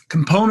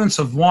components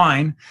of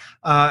wine.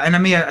 And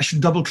I should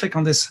double click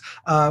on this.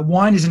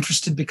 Wine is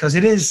interesting because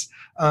it is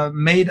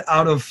made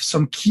out of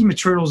some key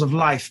materials of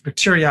life,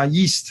 bacteria,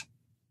 yeast,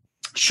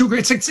 sugar.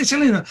 It's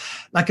actually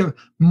like a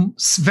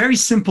very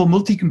simple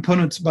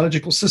multi-component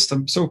biological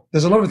system. So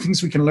there's a lot of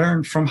things we can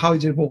learn from how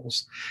it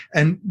evolves.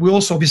 And we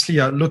also obviously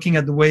are looking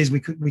at the ways we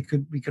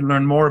can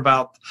learn more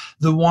about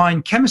the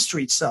wine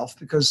chemistry itself,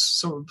 because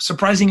so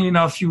surprisingly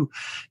enough, you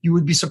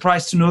would be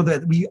surprised to know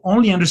that we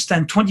only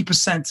understand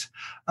 20%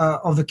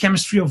 of the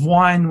chemistry of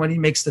wine when it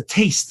makes the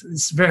taste.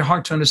 It's very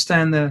hard to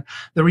understand the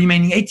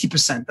remaining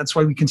 80%. That's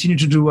why we continue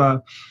to do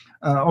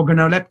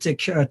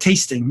organoleptic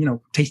tasting,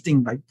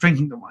 tasting by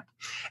drinking the wine.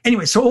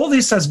 Anyway, so all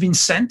this has been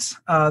sent.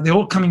 They're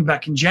all coming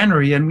back in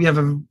January, and we have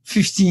a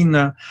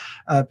 15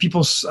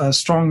 people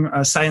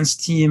strong science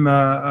team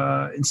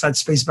inside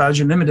Space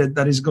Biology Unlimited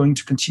that is going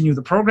to continue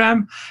the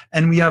program.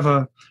 And we have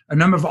a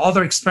number of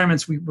other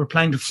experiments we're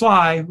planning to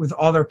fly with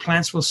other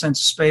plants we'll send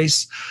to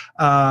space,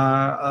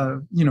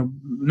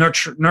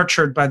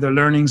 nurtured by the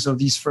learnings of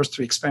these first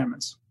 3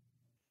 experiments.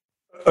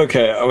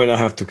 Okay, I mean, I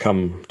have to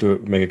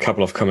make a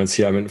couple of comments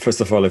here. I mean, first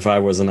of all, if I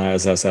was an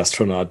ISS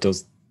astronaut,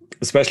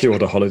 especially over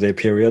the holiday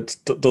period,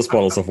 those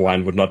bottles of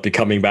wine would not be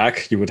coming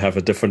back. You would have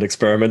a different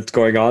experiment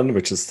going on,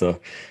 which is the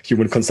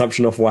human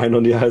consumption of wine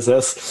on the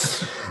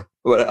ISS.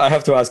 But I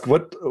have to ask,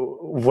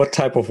 what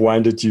type of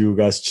wine did you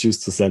guys choose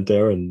to send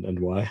there, and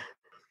why?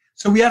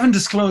 So we haven't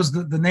disclosed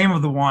the name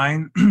of the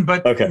wine,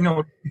 but okay.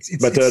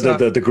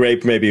 The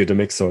grape, maybe the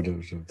mix or the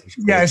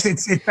yes,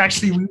 it's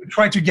actually, we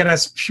tried to get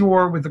as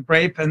pure with the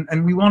grape,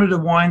 and we wanted a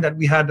wine that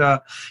we had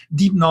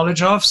deep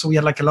knowledge of. So we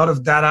had like a lot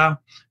of data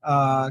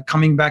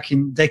coming back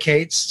in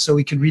decades, so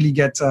we could really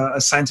get a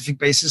scientific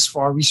basis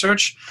for our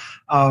research.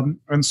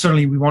 And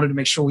certainly we wanted to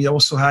make sure we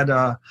also had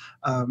a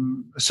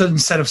certain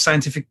set of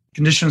scientific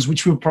conditions,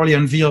 which we'll probably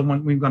unveil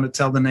when we're going to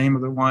tell the name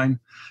of the wine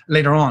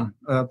later on,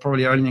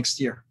 probably early next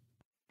year.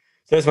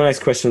 There's my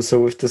next question.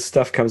 So if this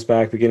stuff comes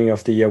back beginning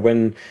of the year,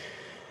 when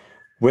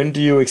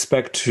do you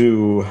expect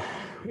to,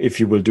 if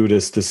you will do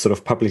this sort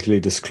of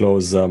publicly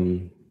disclose,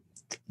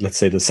 let's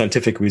say, the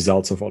scientific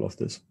results of all of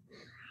this?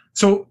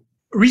 So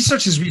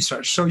research is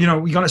research. So, we're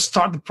going to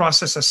start the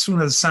process as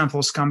soon as the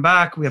samples come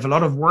back. We have a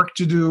lot of work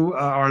to do.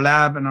 Our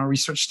lab and our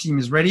research team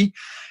is ready.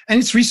 And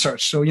it's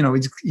research. So,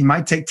 it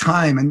might take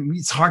time, and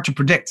it's hard to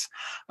predict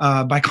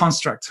by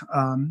construct.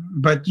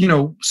 But,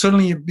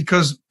 certainly,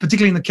 because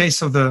particularly in the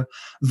case of the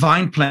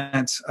vine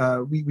plant,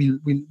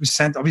 we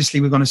sent, obviously,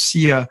 we're going to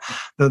see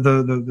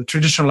the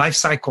traditional life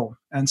cycle.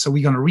 And so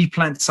we're going to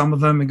replant some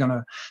of them. We're going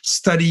to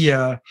study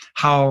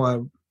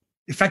how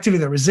effectively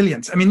they're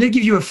resilient. I mean, they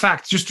give you a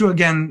fact, just to,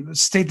 again,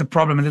 state the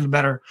problem a little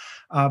better.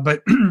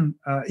 But in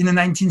the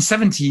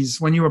 1970s,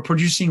 when you were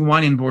producing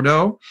wine in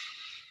Bordeaux,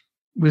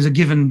 with a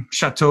given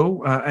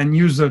chateau, and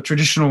use the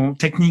traditional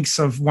techniques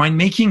of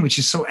winemaking, which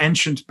is so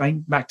ancient,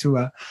 back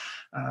to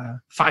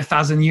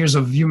 5,000 years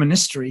of human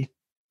history.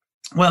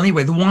 Well,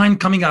 anyway, the wine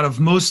coming out of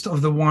most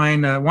of the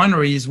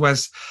wineries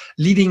was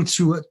leading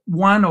to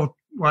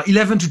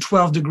 11 to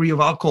 12 degree of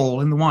alcohol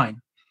in the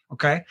wine.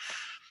 Okay.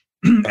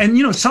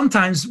 And,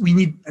 sometimes we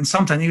need, and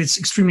sometimes it's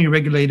extremely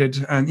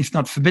regulated, and if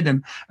not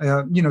forbidden,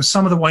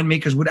 some of the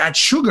winemakers would add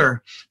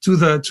sugar to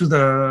the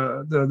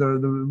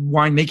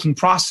winemaking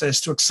process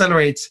to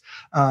accelerate,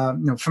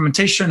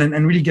 fermentation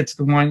and really get to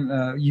the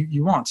wine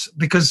you want,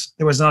 because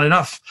there was not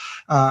enough.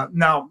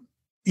 Now,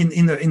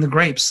 in the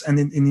grapes and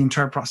in the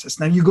entire process.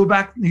 Now you go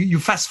back, you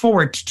fast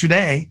forward to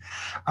today,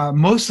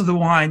 most of the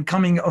wine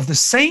coming of the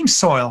same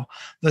soil,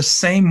 the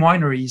same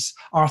wineries,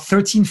 are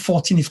 13,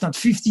 14, if not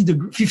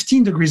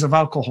 15 degrees of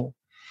alcohol.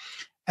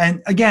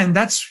 And again,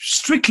 that's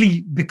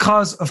strictly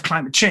because of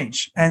climate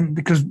change, and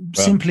because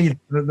simply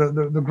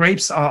the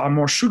grapes are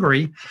more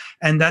sugary,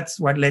 and that's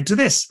what led to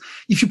this.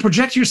 If you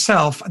project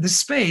yourself at this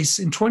space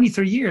in 20,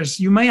 30 years,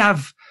 you may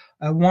have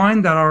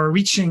wine that are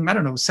reaching,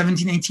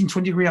 17, 18,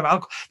 20 degrees of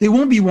alcohol. They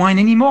won't be wine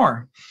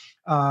anymore.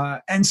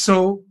 And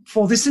so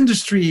for this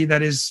industry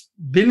that is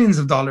billions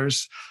of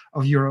dollars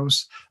of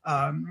euros,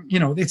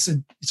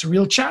 it's a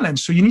real challenge.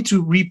 So you need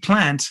to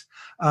replant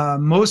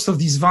most of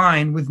these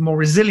vine with more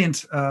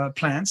resilient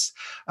plants.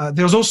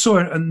 There's also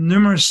a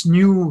numerous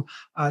new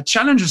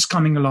challenges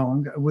coming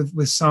along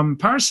with some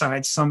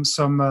parasites, some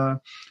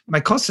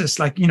mycosis,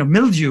 like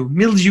mildew.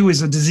 Mildew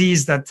is a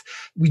disease that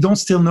we don't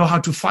still know how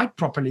to fight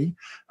properly,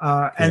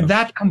 and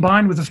that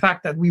combined with the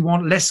fact that we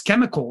want less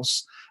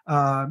chemicals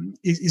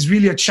is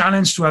really a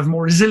challenge to have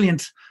more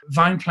resilient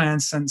vine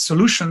plants and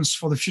solutions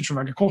for the future of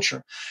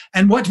agriculture.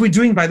 And what we're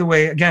doing, by the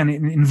way, again,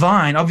 in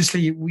vine,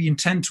 obviously we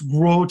intend to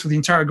grow to the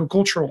entire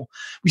agricultural.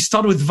 We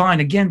started with vine,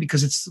 again,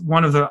 because it's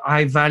one of the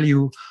high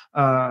value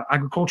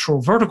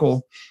agricultural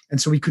vertical.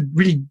 And so we could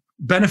really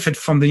benefit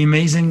from the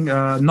amazing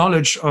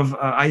knowledge of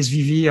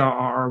ISVV,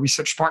 our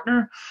research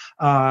partner,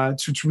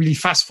 to really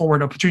fast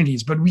forward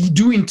opportunities. But we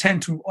do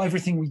intend to,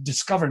 everything we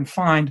discover and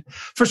find,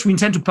 first we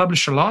intend to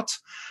publish a lot.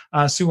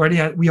 So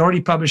we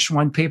already published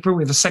one paper.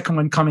 We have a second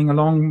one coming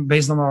along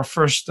based on our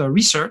first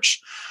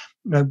research,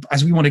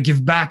 as we want to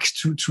give back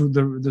to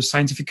the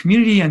scientific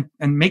community and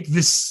make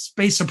this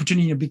space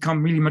opportunity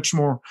become really much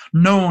more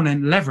known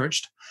and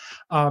leveraged.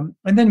 And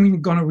then we're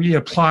going to really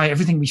apply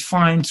everything we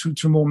find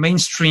to more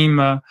mainstream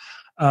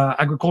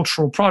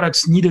agricultural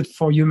products needed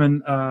for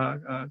human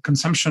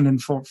consumption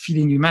and for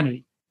feeding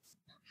humanity.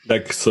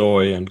 Like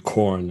soy and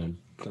corn and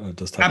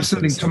those types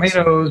Absolutely, of things.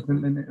 tomatoes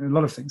and a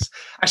lot of things.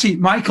 Actually,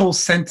 Michael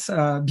sent,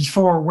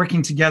 before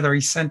working together,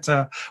 he sent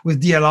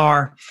with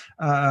DLR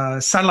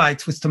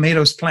satellites with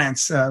tomatoes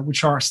plants,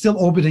 which are still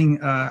orbiting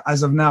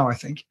as of now, I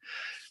think.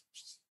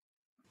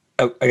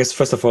 I guess,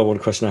 first of all, one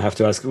question I have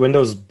to ask. When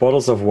those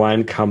bottles of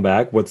wine come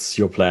back, what's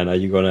your plan? Are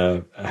you going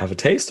to have a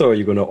taste, or are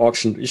you going to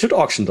auction? You should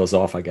auction those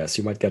off, I guess.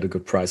 You might get a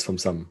good price from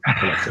some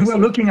collectors. We're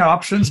looking at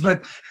options,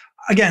 but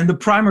again, the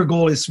primary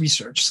goal is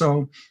research.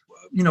 So,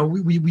 we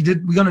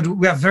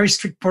have very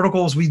strict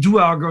protocols. We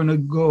are going to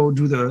go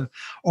do the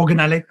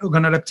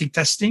organoleptic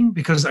testing,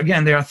 because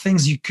again, there are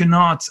things you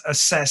cannot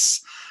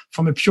assess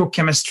from a pure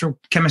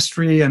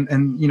chemistry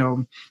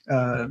and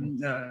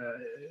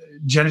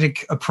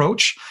genetic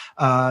approach.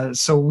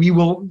 So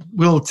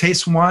we'll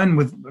taste wine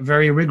with a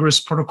very rigorous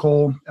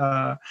protocol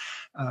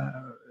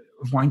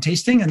of wine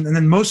tasting, and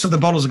then most of the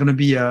bottles are going to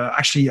be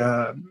actually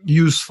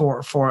used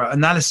for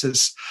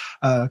analysis,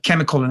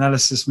 chemical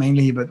analysis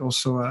mainly, but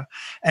also,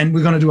 and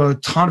we're going to do a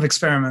ton of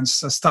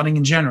experiments starting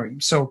in January.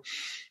 So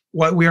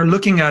what we are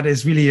looking at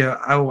is really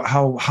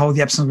how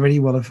the Epson Ready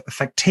will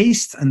affect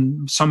taste,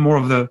 and some more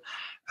of the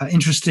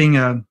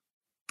interesting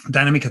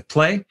dynamic at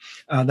play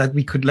that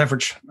we could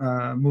leverage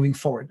moving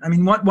forward. I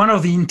mean, one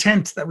of the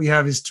intent that we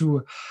have is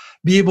to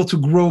be able to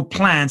grow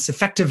plants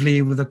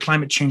effectively with the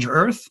climate change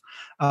Earth,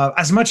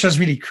 as much as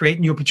really create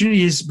new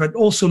opportunities, but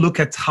also look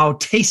at how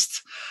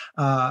taste.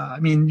 I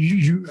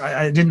mean,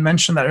 I didn't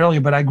mention that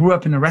earlier, but I grew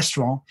up in a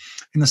restaurant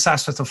in the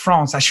southwest of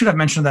France. I should have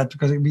mentioned that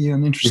because it'd be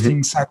an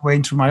interesting segue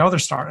into my other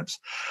startups.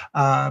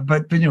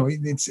 But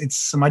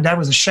it's my dad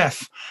was a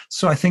chef,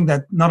 so I think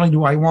that not only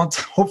do I want,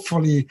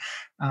 hopefully,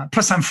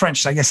 plus I'm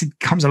French, so I guess it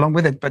comes along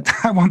with it, but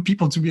I want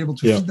people to be able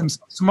to feed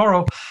themselves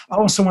tomorrow. I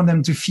also want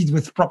them to feed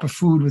with proper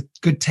food, with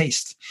good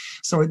taste.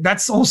 So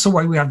that's also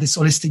why we have this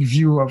holistic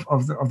view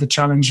of the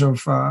challenge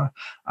of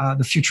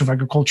the future of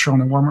agriculture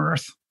on a warmer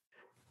Earth.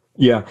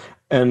 Yeah,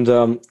 and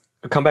I'll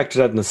come back to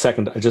that in a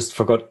second. I just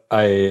forgot.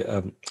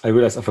 I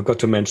realized I forgot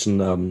to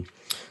mention.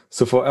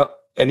 So for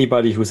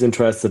anybody who's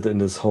interested in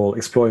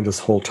exploring this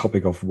whole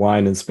topic of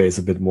wine in space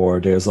a bit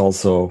more, there's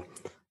also,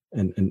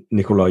 and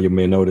Nicolas, you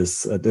may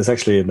notice, there's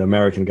actually an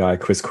American guy,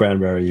 Chris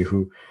Cranberry,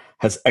 who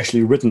has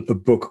actually written a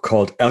book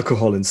called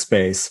Alcohol in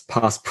Space: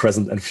 Past,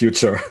 Present, and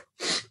Future.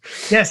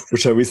 Yes,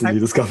 which I recently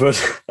discovered.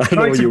 I don't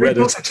know if you read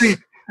it. Actually.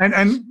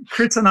 And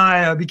Chris and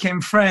I became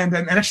friends,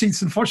 and actually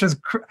it's unfortunate.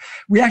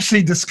 We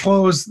actually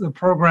disclosed the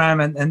program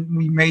and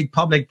we made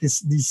public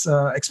this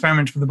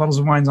experiment with the bottles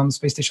of wines on the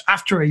space station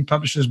after he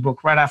published his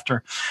book, right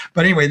after.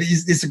 But anyway,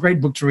 it's a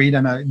great book to read,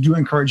 and I do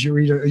encourage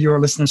your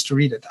listeners to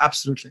read it.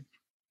 Absolutely.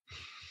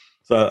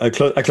 So I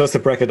close the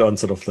bracket on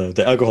sort of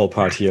the alcohol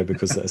part here,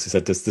 because, as you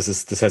said,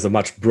 this has a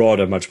much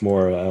broader, much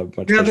more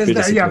there's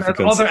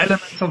other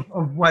elements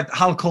of what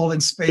alcohol in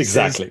space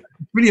exactly is.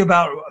 It's really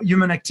about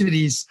human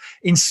activities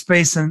in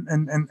space and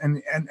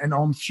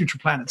on future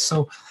planets.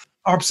 So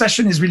our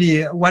obsession is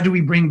really, what do we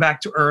bring back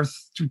to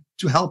Earth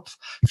to help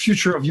the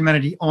future of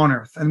humanity on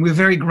Earth? And we're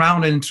very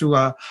grounded into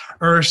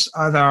Earth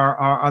as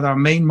our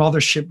main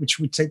mothership, which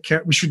we take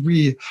care. We should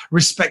really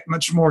respect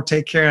much more,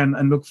 take care,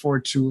 and look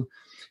forward to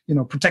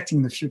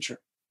protecting the future.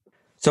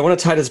 So I want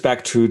to tie this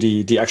back to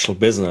the actual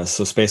business.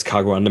 So Space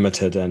Cargo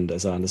Unlimited, and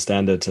as I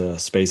understand it,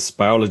 Space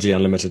Biology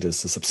Unlimited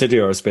is a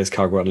subsidiary of Space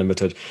Cargo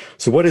Unlimited.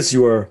 So what is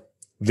your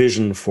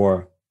vision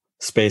for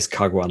Space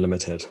Cargo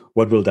Unlimited?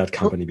 What will that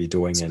company be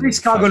doing in Space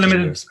Cargo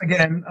Unlimited, years?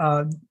 Again,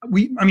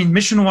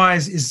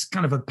 mission-wise is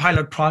kind of a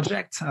pilot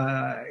project.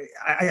 I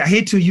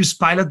hate to use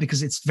pilot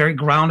because it's very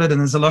grounded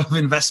and there's a lot of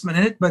investment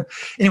in it. But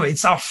anyway,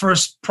 it's our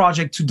first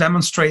project to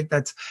demonstrate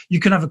that you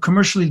can have a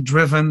commercially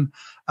driven,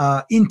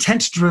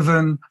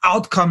 intent-driven,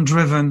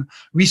 outcome-driven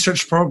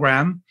research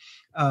program.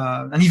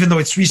 And even though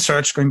it's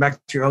research, going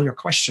back to your earlier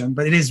question,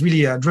 but it is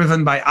really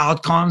driven by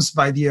outcomes,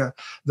 by the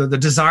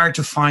desire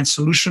to find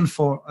solution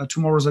for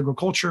tomorrow's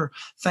agriculture,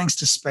 thanks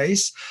to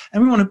space.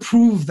 And we want to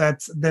prove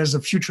that there's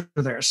a future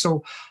there.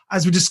 So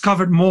as we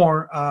discovered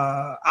more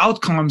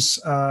outcomes,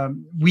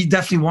 we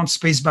definitely want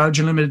Space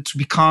Biology Unlimited to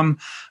become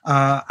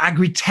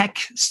agri-tech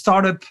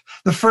startup,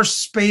 the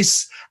first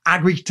space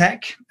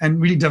agri-tech,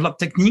 and really develop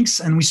techniques.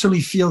 And we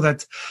certainly feel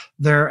that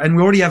and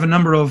we already have a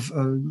number of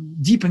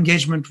deep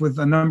engagement with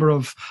a number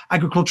of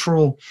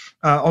agricultural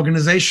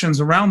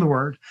organizations around the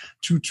world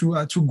to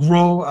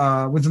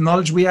grow with the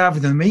knowledge we have,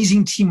 with an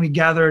amazing team we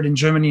gathered in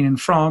Germany and in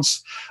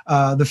France,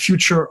 the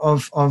future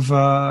of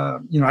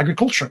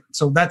agriculture.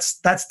 So that's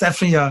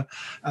definitely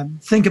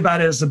think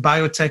about it as a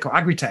biotech or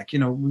agri-tech. We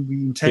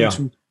intend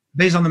to,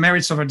 based on the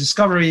merits of our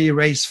discovery,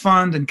 raise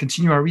fund and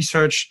continue our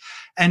research.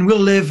 And we'll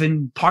live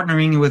in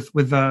partnering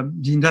with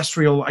the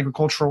industrial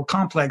agricultural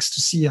complex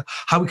to see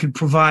how we could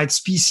provide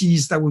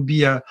species that would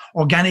be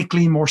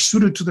organically more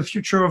suited to the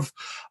future of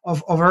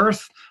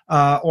Earth,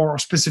 or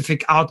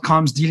specific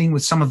outcomes dealing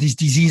with some of these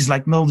diseases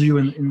like mildew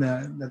in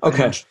the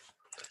okay.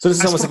 So this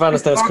is almost, if I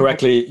understand this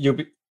correctly,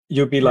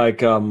 you'd be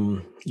like,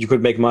 you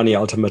could make money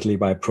ultimately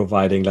by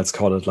providing, let's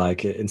call it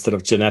like, instead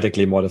of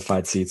genetically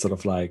modified seeds, sort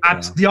of like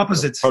the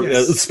opposite.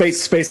 Yes.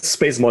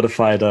 Space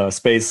modified,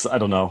 space, I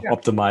don't know,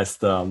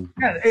 optimized.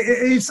 Yeah,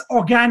 it's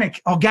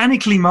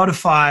organically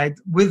modified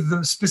with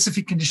the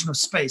specific condition of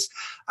space.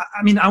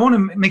 I mean, I want to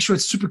make sure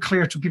it's super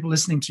clear to people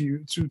listening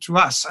to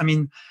us. I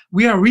mean,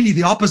 we are really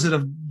the opposite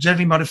of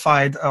genetically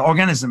modified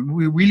organism.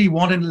 We really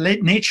wanted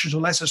nature to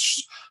let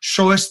us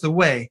show us the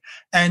way.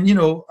 And,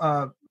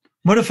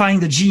 modifying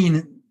the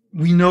gene,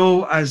 we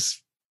know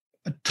as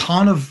a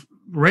ton of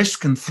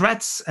risk and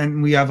threats,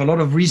 and we have a lot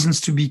of reasons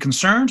to be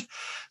concerned.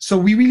 So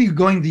we really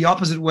going the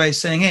opposite way,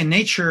 saying, hey,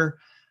 nature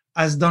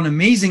has done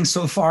amazing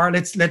so far.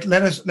 Let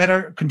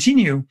her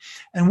continue.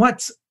 And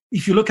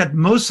if you look at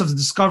most of the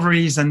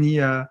discoveries and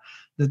the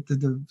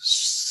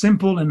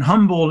simple and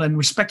humble and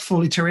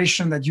respectful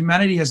iteration that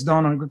humanity has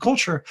done on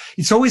agriculture,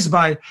 it's always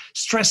by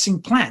stressing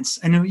plants.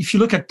 And if you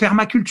look at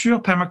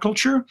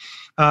permaculture,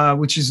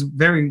 which is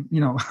very,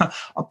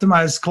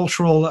 optimized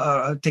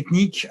cultural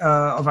technique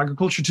of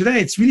agriculture today,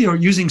 it's really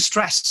using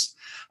stress,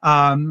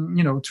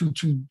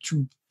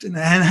 to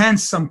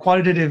enhance some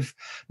qualitative,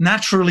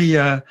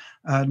 natural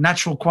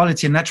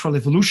quality and natural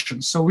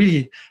evolution. So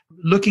really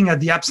looking at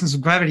the absence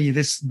of gravity,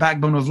 this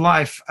backbone of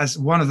life, as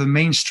one of the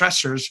main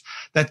stressors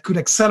that could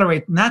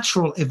accelerate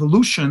natural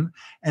evolution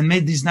and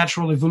make this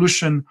natural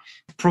evolution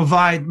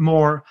provide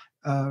more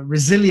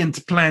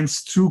resilient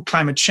plants to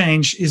climate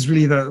change is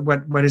really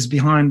what is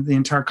behind the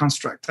entire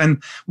construct.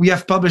 And we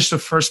have published a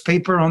first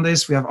paper on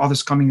this. We have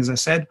others coming, as I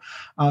said.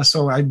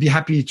 So I'd be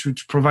happy to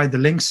provide the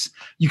links.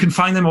 You can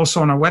find them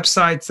also on our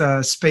website,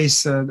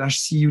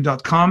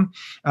 space-cu.com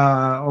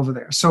over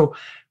there. So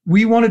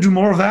we want to do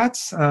more of that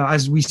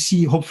as we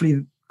see,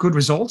 hopefully, good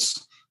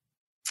results.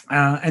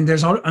 And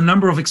there's a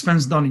number of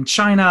experiments done in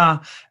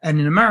China and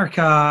in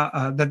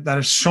America that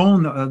have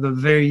shown the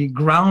very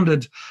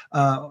grounded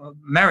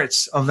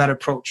merits of that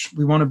approach.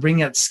 We want to bring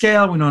it at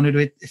scale. We want to do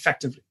it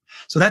effectively.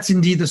 So that's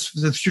indeed the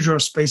future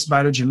of Space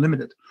Biology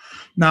Unlimited.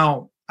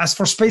 Now, as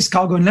for Space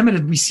Cargo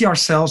Unlimited, we see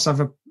ourselves as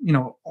a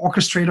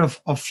orchestrator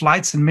of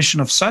flights and mission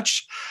of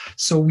such.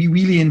 So we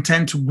really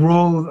intend to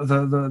grow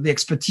the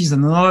expertise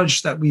and the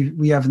knowledge that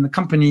we have in the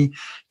company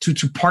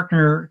to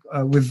partner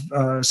with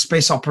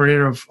space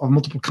operator of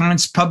multiple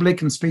kinds,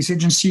 public and space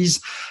agencies.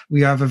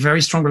 We have a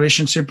very strong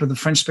relationship with the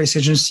French Space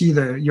Agency,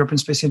 the European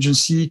Space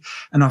Agency,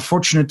 and are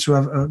fortunate to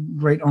have a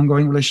great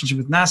ongoing relationship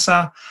with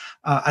NASA.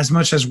 As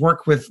much as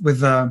work with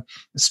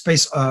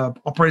space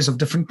operators of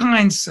different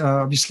kinds,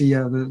 obviously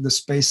the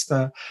space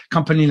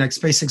company like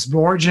SpaceX Blue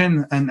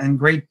Origin and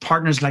great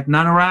partners like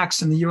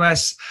NanoRacks in the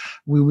US,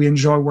 we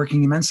enjoy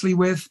working immensely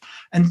with.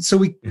 And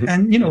so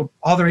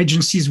other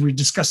agencies we're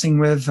discussing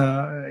with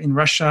in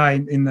Russia,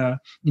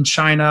 in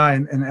China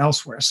and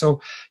elsewhere.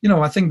 So,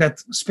 I think that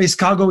Space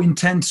Cargo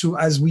intend to,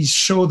 as we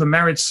show the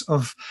merits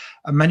of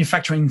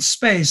manufacturing in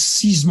space,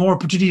 seize more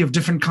opportunity of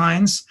different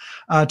kinds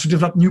to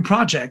develop new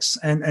projects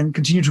and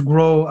continue to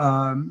grow,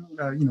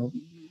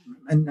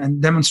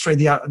 and demonstrate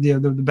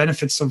the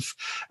benefits of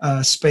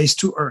space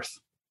to Earth.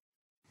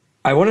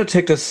 I want to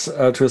take this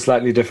to a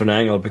slightly different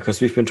angle, because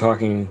we've been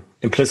talking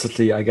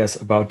implicitly, I guess,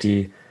 about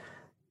the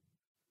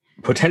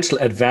potential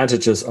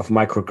advantages of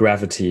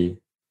microgravity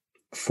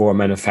for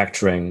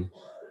manufacturing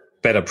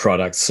better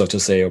products, so to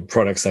say, or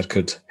products that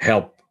could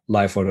help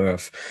life on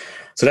Earth.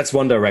 So that's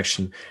one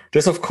direction.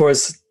 There's, of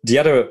course, the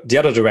other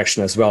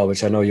direction as well,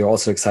 which I know you're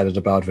also excited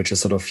about, which is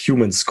sort of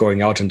humans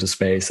going out into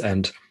space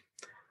and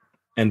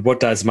what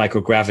does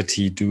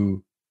microgravity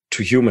do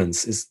to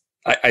humans?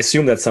 I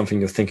assume that's something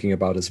you're thinking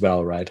about as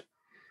well, right?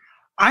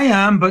 I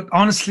am, but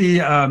honestly,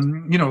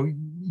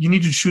 you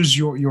need to choose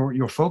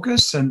your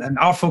focus, and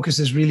our focus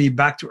is really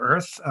back to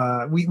Earth.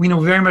 We know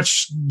very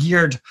much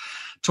geared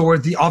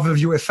toward the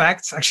overview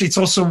effect. Actually, it's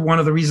also one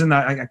of the reasons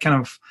I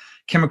kind of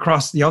came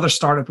across the other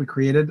startup we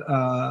created,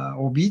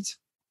 Orbit.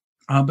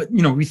 But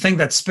we think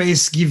that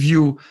space gives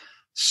you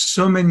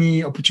so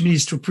many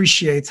opportunities to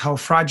appreciate how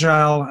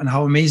fragile and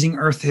how amazing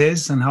Earth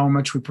is and how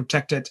much we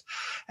protect it.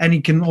 And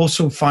you can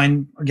also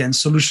find, again,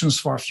 solutions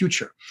for our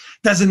future.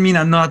 Doesn't mean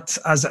I'm not,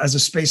 as a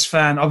space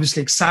fan,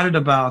 obviously excited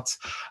about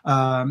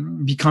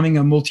becoming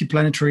a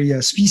multiplanetary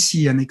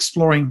species and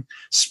exploring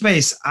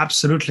space,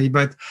 absolutely.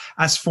 But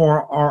as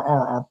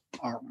for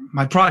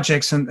my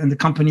projects and the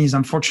companies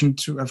I'm fortunate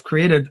to have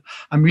created,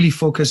 I'm really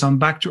focused on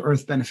back to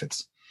Earth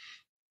benefits.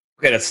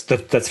 Okay,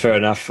 that's fair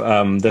enough.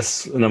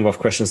 There's a number of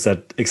questions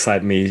that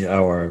excite me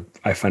or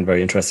I find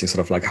very interesting,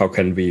 sort of like how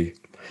can we,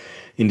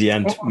 in the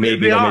end,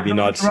 maybe or maybe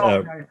not.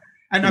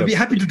 And I'd be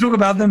happy to talk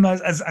about them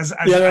that's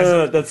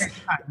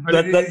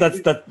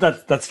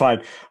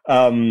fine.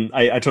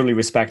 I totally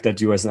respect that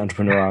you as an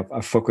entrepreneur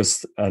are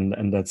focused,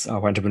 and that's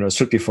how entrepreneurs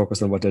should be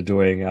focused on what they're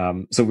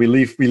doing. So we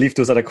leave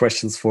those other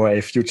questions for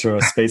a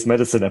future space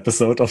medicine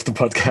episode of the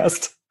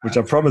podcast, which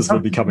I promise will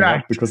be coming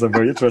up because I'm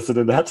very interested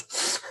in that.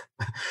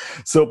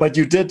 So, but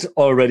you did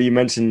already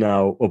mention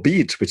now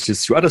Orbit, which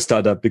is your other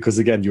startup, because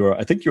again,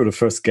 I think you're the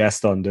first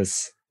guest on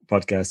this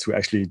podcast who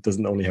actually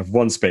doesn't only have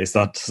one space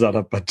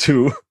startup, but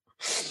two.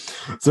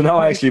 So now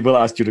I actually will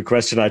ask you the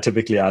question I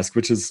typically ask,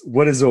 which is,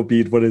 what is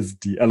Orbit? What is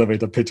the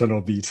elevator pitch on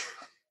Orbit?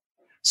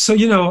 So,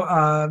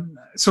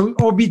 so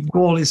Orbit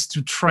goal is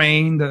to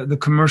train the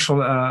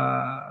commercial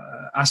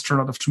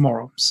astronaut of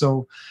tomorrow.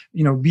 So,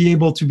 be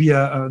able to be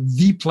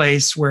the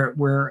place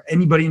where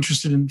anybody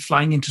interested in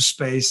flying into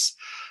space,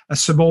 a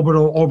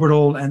suborbital,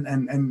 orbital,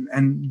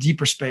 and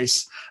deeper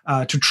space,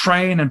 to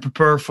train and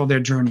prepare for their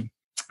journey.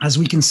 As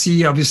we can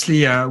see,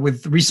 obviously,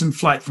 with recent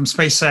flight from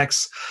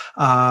SpaceX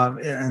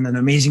and an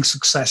amazing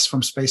success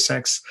from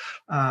SpaceX,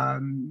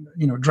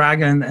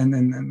 Dragon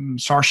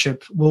and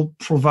Starship will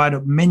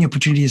provide many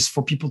opportunities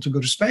for people to go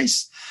to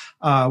space.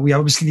 We have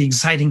obviously the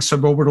exciting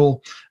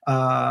suborbital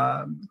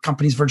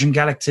companies, Virgin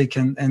Galactic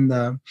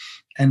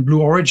and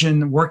Blue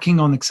Origin, working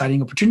on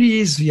exciting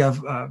opportunities. We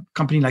have a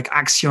company like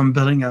Axiom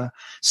building a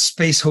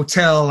space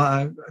hotel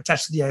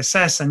attached to the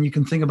ISS, and you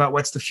can think about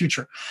what's the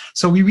future.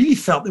 So we really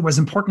felt it was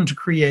important to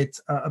create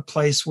a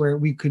place where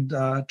we could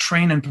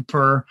train and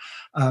prepare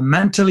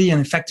mentally and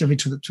effectively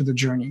to the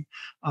journey.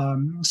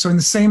 So in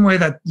the same way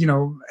that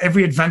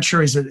every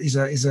adventure is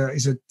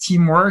a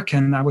teamwork,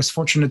 and I was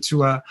fortunate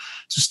to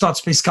start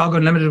Space Cargo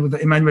Unlimited with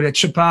Emmanuel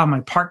Etchepart,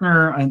 my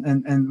partner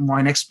and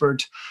wine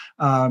expert.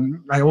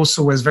 I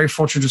also was very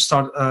fortunate to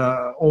start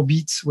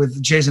Orbit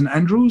with Jason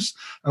Andrews,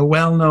 a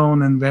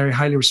well-known and very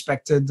highly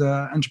respected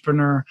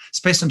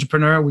space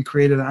entrepreneur. We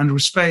created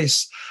Andrews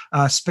Space,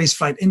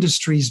 Spaceflight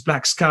Industries,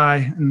 Black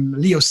Sky, and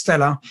Leo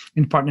Stella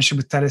in partnership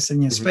with Thales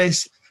Alenia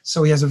Space.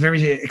 So he has a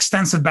very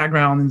extensive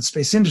background in the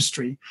space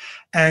industry.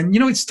 And,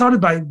 it started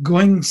by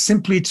going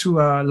simply to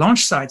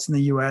launch sites in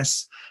the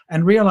US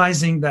and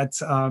realizing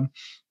that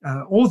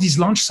all these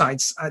launch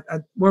sites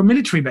were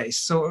military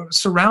based. So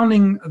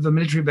surrounding the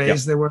military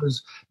base, there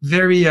was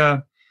very,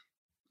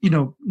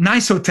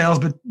 nice hotels,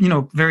 but,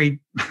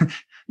 very,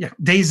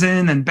 Days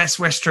Inn and Best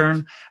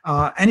Western.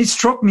 And it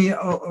struck me,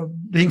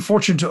 being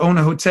fortunate to own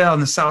a hotel in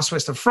the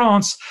southwest of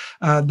France,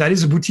 that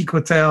is a boutique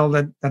hotel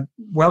that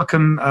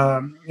welcome,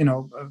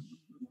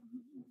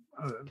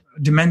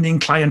 demanding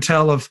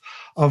clientele of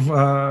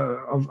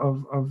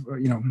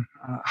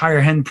higher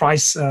end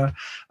price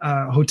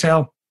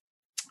hotel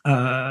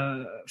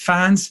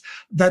fans.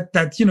 That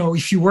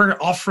if you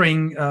were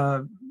offering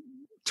 $200,000,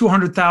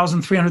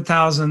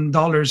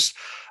 $300,000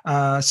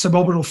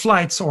 suborbital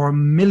flights, or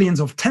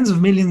tens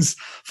of millions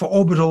for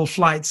orbital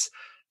flights,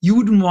 you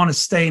wouldn't want to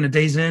stay in a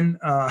Days Inn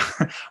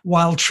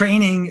while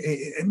training.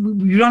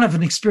 You don't have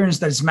an experience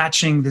that is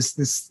matching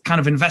this kind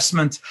of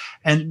investment.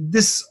 And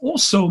this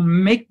also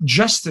make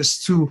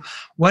justice to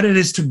what it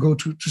is to go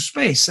to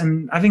space.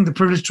 And having the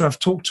privilege to have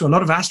talked to a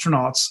lot of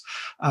astronauts,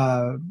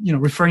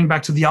 referring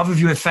back to the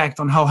overview effect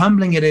on how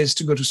humbling it is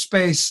to go to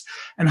space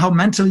and how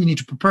mentally you need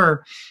to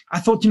prepare, I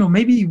thought,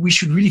 maybe we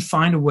should really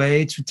find a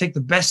way to take the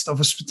best of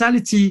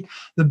hospitality,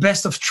 the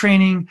best of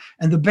training,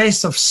 and the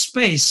best of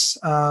space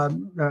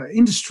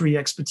industry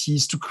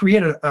expertise to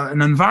create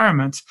an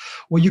environment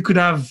where you could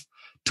have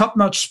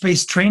top-notch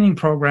space training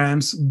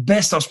programs,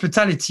 best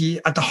hospitality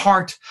at the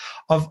heart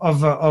of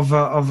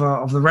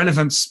the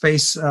relevant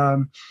space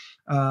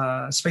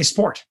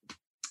sport.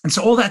 And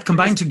so all that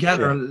combined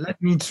together led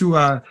me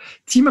to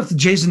team up with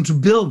Jason to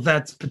build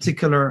that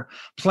particular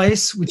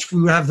place, which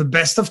we would have the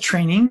best of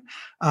training,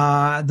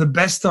 the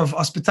best of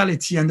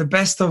hospitality, and the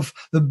best of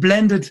the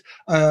blended,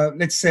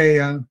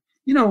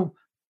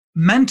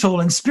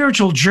 mental and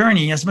spiritual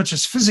journey, as much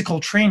as physical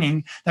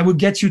training, that would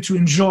get you to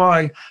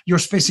enjoy your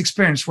space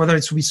experience, whether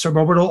it's with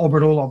suborbital,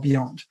 orbital, or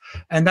beyond.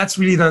 And that's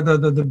really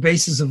the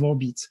basis of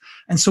Orbit.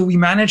 And so we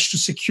managed to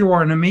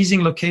secure an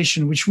amazing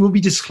location, which we'll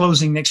be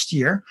disclosing next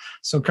year.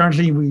 So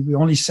currently we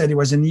only said it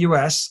was in the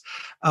US.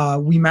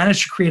 We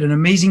managed to create an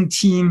amazing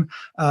team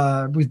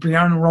with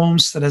Brian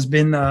Roms that has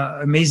been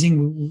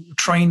amazing. We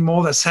trained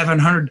more than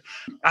 700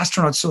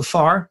 astronauts so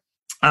far.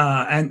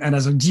 And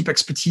has a deep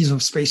expertise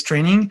of space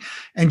training.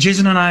 And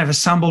Jason and I have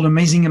assembled an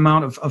amazing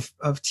amount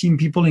of team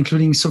people,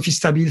 including Sophie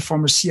Stabil,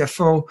 former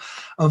CFO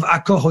of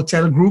Accor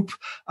Hotel Group,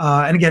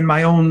 and again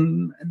my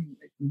own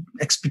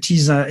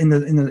expertise in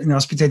the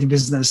hospitality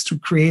business to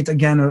create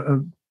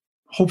again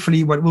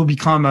hopefully what will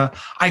become a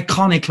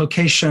iconic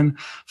location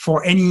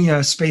for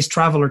any space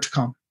traveler to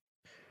come.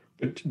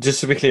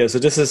 Just to be clear, so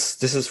this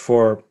is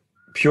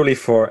purely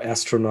for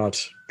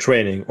astronaut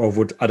training, or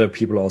would other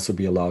people also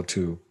be allowed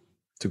to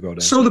go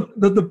there? So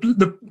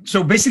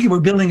so basically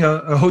we're building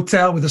a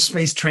hotel with a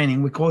space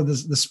training. We call it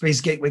the Space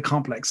Gateway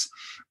Complex.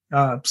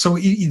 So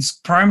it's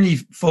primarily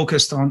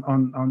focused on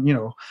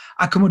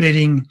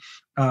accommodating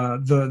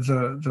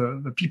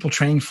the people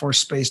training for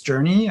space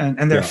journey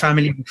and their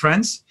family and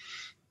friends.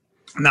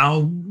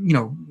 Now,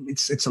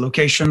 it's a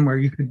location where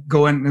you could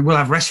go in, and we'll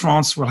have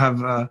restaurants, we'll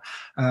have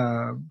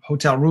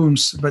hotel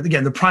rooms. But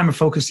again, the primary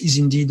focus is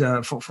indeed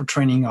for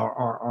training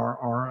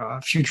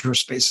our future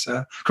space,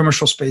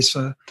 commercial space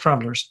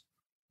travelers.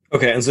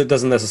 Okay, and so it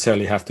doesn't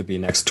necessarily have to be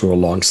next to a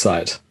launch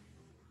site.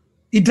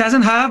 It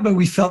doesn't have, but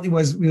we felt it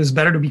was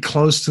better to be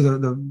close to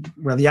the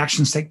where the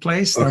actions take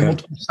place. There are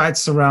multiple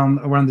sites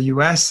around the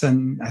US,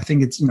 and I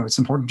think it's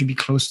important to be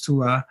close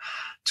to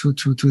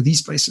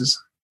these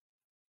places.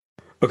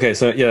 Okay,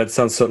 so yeah, it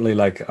sounds certainly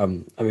like, I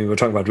mean, we're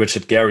talking about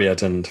Richard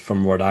Garriott, and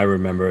from what I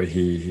remember, I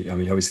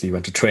mean, obviously he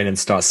went to train in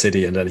Star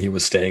City, and then he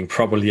was staying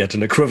probably at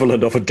an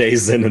equivalent of a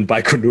day's in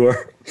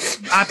Baikonur.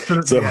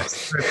 Absolutely, so,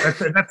 yes.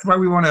 That's why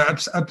we want to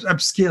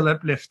upskill,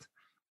 uplift.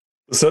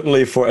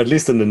 Certainly for, at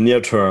least in the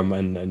near term,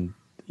 and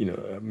you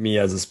know, me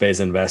as a space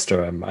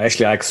investor, I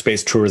actually like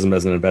space tourism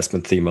as an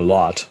investment theme a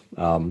lot.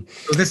 So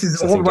this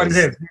is all what it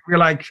is. We're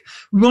like,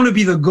 we want to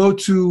be the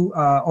go-to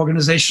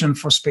organization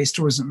for space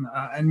tourism,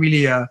 and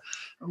really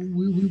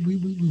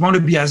we want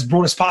to be as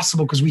broad as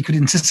possible, because we could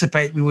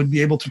anticipate we would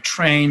be able to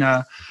train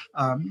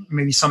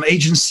maybe some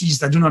agencies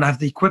that do not have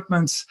the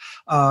equipment,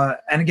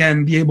 and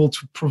again, be able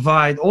to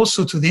provide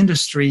also to the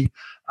industry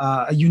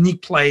a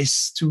unique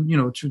place to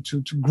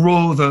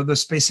grow the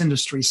space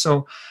industry.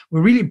 So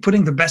we're really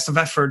putting the best of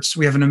efforts.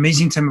 We have an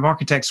amazing team of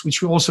architects,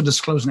 which we also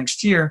disclose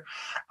next year,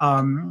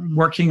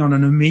 working on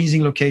an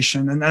amazing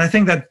location. And I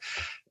think that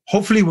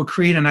hopefully we'll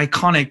create an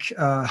iconic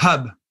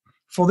hub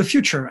for the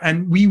future.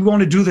 And we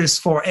want to do this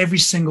for every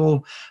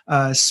single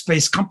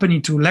space company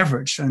to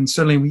leverage. And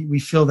certainly we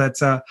feel that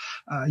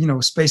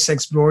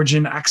SpaceX, Blue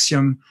Origin,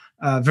 Axiom,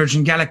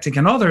 Virgin Galactic,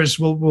 and others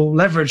will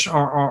leverage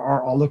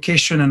our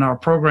location and our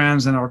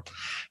programs and our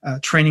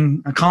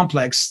training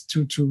complex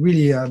to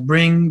really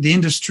bring the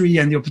industry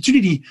and the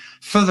opportunity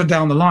further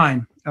down the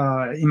line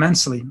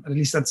immensely. At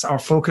least that's our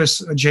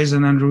focus,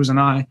 Jason, Andrews, and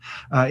I,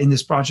 in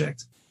this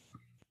project.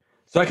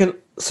 So I can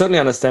certainly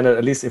understand it,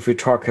 at least if we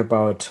talk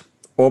about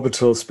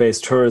orbital space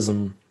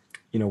tourism,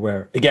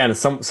 where, again,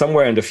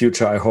 somewhere in the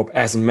future, I hope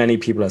as many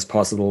people as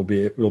possible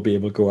will be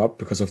able to go up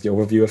because of the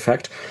overview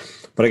effect.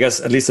 But I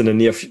guess at least in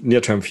the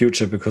near-term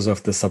future, because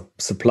of the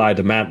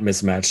supply-demand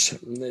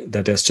mismatch,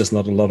 that there's just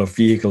not a lot of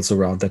vehicles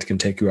around that can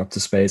take you up to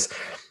space,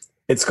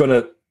 it's going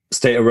to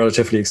stay a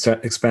relatively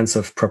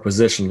expensive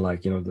proposition.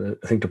 Like,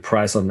 I think the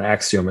price on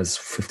Axiom is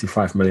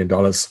 $55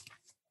 million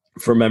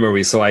for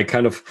memory. So I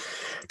kind of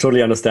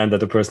totally understand that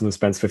the person who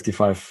spends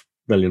 $55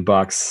 million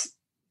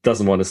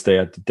doesn't want to stay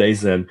at the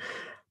days in.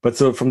 But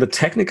so from the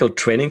technical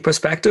training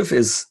perspective,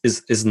 is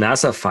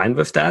NASA fine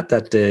with that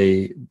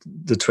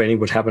the training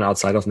would happen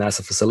outside of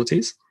NASA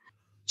facilities?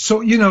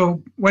 So,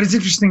 what is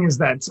interesting is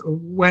that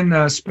when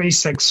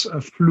SpaceX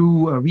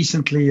flew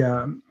recently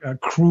a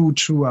crew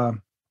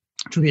to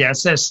the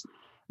ISS,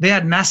 they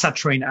had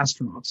NASA-trained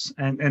astronauts.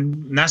 And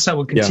NASA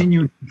will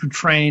continue to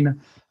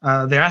train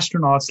their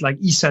astronauts like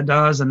ESA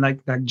does and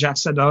like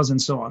JAXA does and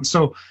so on.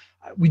 So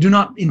we do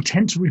not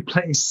intend to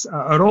replace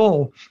at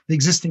all the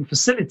existing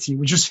facility.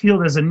 We just feel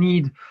there's a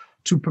need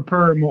to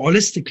prepare more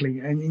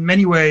holistically, and in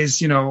many ways,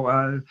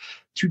 to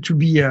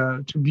be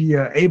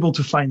able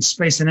to fly in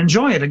space and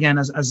enjoy it again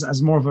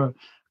as more of a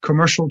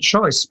commercial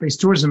choice. Space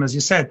tourism, as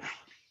you said,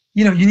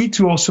 you need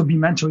to also be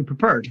mentally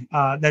prepared.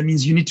 That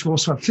means you need to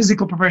also have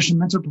physical preparation,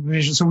 mental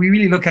preparation. So we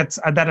really look at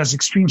that as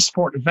extreme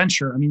sport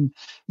adventure. I mean,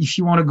 if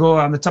you want to go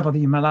on the top of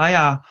the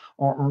Himalaya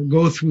or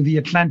go through the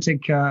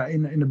Atlantic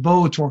in a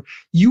boat, or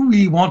you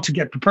really want to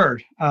get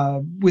prepared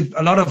with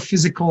a lot of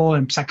physical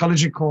and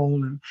psychological.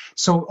 And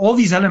so all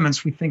these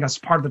elements we think as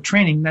part of the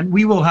training, then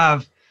we will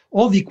have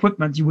all the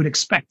equipment you would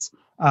expect,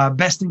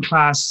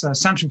 best-in-class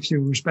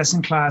centrifuge,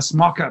 best-in-class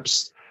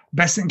mock-ups,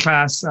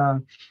 best-in-class,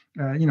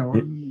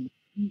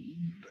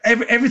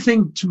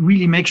 everything to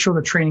really make sure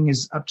the training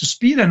is up to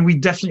speed. And we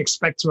definitely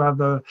expect to have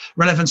the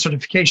relevant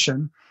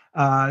certification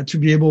to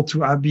be able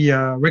to be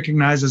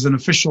recognized as an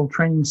official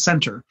training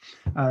center,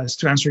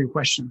 to answer your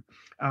question.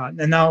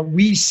 And now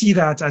we see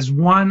that as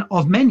one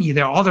of many.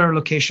 There are other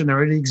locations, there are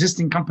already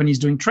existing companies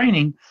doing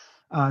training.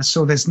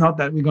 So there's not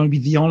that we're going to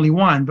be the only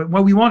one. But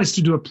what we want is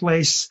to do a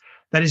place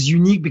that is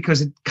unique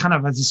because it kind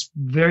of has this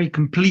very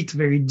complete,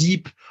 very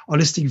deep,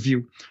 holistic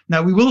view.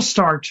 Now, we will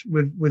start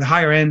with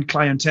higher end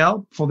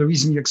clientele for the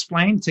reason you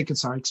explained.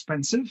 Tickets are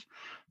expensive,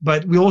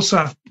 but we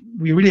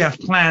really have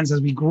plans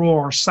as we grow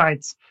our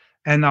sites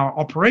and our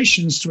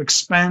operations to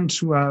expand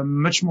to a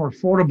much more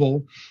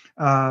affordable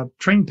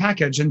training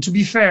package. And to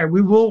be fair,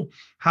 we will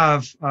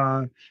have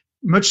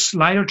much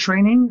lighter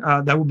training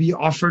that will be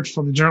offered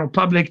for the general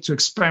public to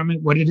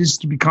experiment what it is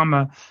to become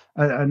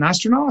an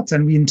astronaut.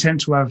 And we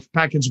intend to have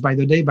packaged by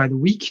the day, by the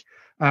week,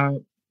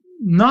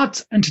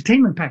 not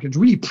entertainment package,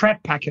 really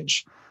prep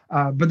package.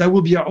 But that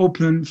will be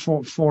open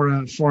for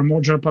a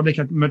more general public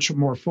at much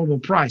more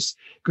affordable price,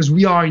 because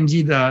we are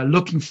indeed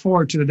looking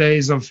forward to the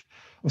days of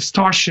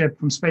Starship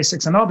from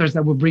SpaceX and others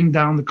that will bring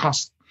down the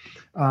cost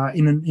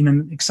in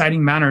an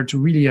exciting manner to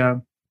really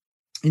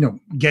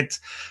get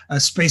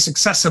space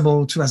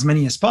accessible to as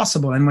many as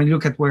possible. And when you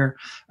look at where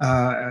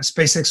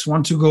SpaceX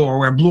want to go, or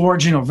where Blue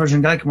Origin or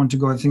Virgin Galactic want to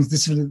go, I think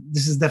this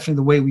is definitely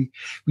the way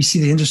we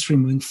see the industry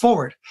moving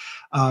forward.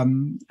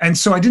 And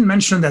so I didn't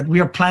mention that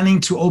we are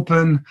planning to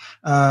open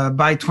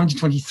by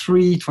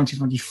 2023,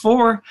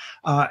 2024,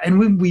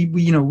 and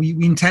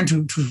we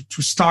intend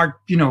to start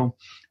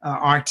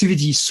our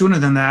activities sooner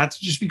than that,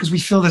 just because we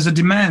feel there's a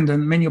demand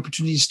and many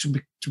opportunities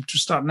to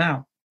start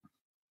now.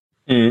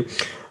 Mm.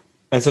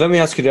 And so let me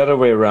ask you the other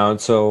way around.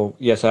 So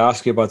yes, I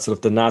asked you about sort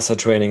of the NASA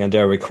training and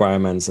their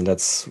requirements, and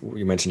that's,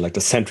 you mentioned like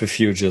the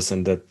centrifuges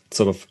and that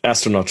sort of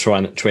astronaut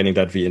training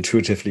that we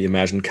intuitively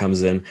imagine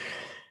comes in.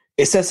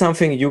 Is that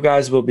something you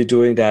guys will be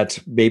doing that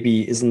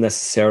maybe isn't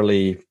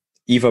necessarily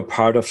either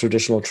part of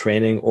traditional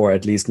training or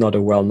at least not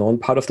a well-known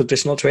part of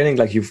traditional training?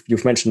 Like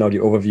you've mentioned now the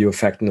overview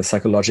effect and the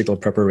psychological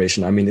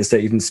preparation. I mean, is there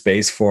even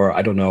space for,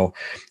 I don't know,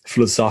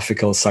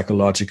 philosophical,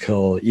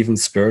 psychological, even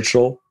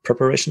spiritual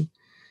preparation?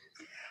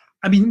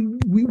 I mean,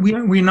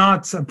 we're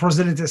not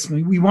proselytists.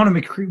 We want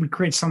to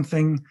create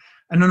something,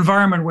 an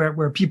environment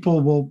where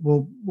people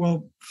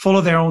will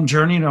follow their own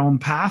journey, their own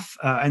path.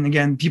 And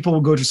again, people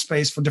will go to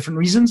space for different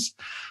reasons.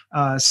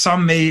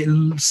 Some may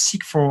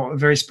seek for a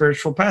very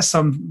spiritual path.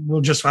 Some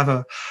will just have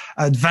a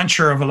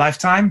adventure of a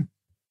lifetime.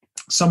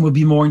 Some will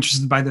be more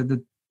interested by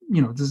the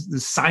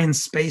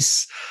science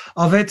space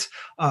of it.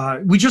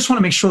 We just want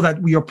to make sure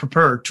that we are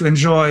prepared to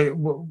enjoy,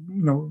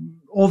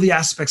 all the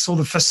aspects, all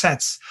the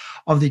facets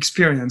of the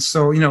experience.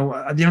 So,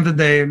 at the end of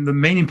the day, the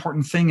main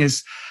important thing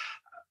is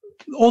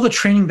all the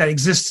training that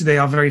exists today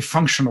are very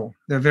functional.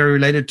 They're very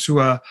related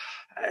to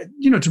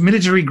to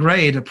military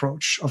grade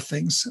approach of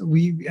things.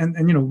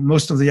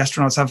 Most of the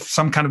astronauts have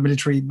some kind of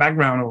military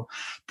background or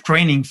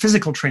training,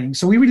 physical training.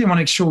 So we really want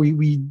to make sure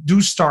we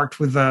do start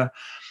with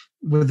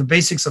the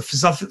basics of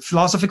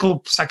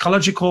philosophical,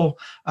 psychological.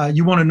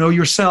 You want to know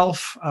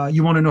yourself.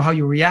 You want to know how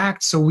you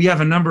react. So we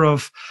have a number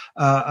of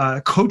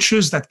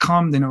coaches that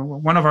come.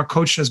 One of our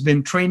coaches has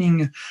been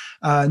training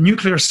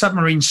nuclear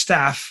submarine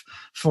staff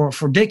for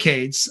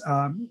decades.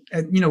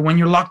 And when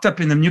you're locked up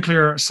in a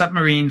nuclear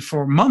submarine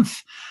for a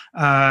month,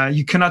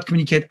 you cannot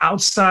communicate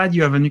outside.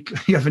 You have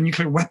a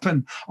nuclear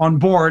weapon on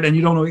board, and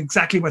you don't know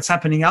exactly what's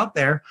happening out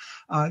there.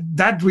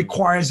 That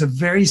requires a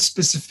very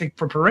specific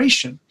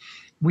preparation,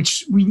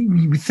 which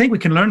we think we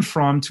can learn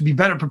from to be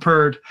better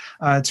prepared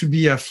to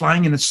be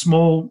flying in a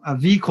small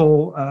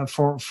vehicle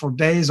for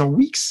days or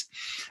weeks.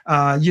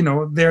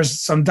 There's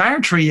some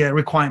dietary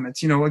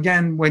requirements.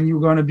 Again, when you're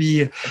going to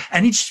be,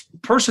 and each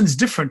person is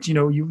different.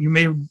 You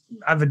may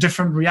have a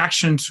different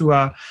reaction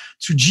to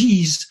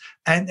G's.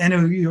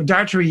 And your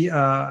dietary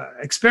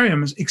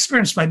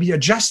experience might be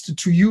adjusted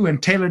to you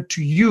and tailored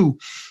to you.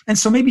 And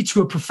so maybe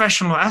to a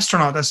professional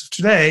astronaut as of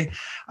today,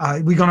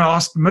 we're going to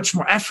ask much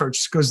more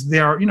efforts because they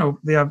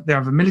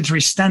have a military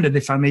standard,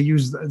 if I may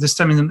use this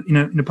term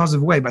in a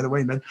positive way, by the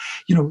way. But,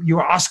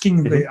 you're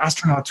asking the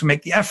astronaut to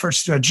make the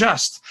efforts to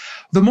adjust.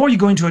 The more you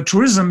go into a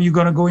tourism, you're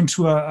going to go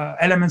into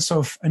elements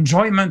of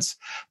enjoyment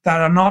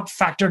that are not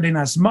factored in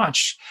as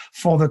much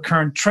for the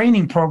current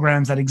training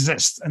programs that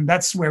exist. And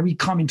that's where we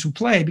come into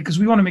play, because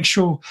we want to make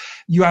sure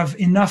you have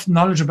enough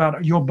knowledge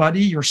about your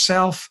body,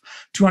 yourself,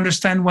 to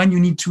understand when you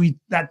need to eat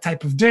that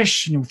type of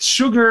dish, with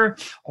sugar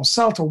or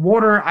salt or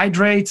water,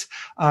 hydrate,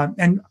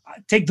 and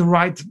take the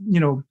right,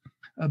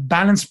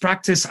 balanced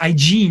practice,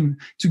 hygiene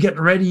to get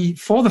ready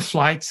for the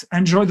flight,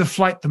 enjoy the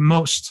flight the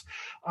most.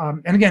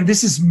 And again,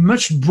 this is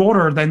much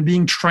broader than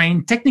being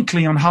trained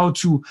technically on how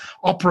to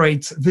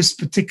operate this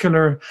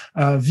particular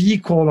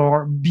vehicle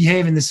or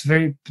behave in this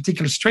very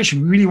particular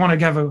situation. We really want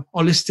to have a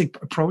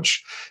holistic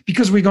approach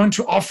because we're going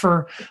to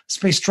offer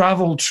space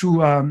travel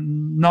to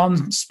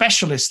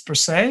non-specialists per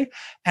se.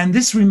 And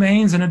this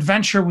remains an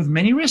adventure with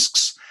many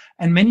risks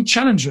and many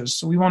challenges.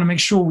 So we want to make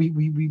sure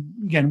we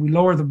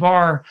lower the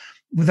bar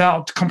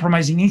without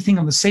compromising anything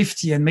on the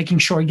safety and making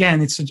sure,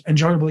 again, it's an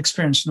enjoyable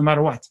experience no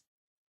matter what.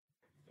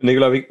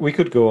 Nicolas, we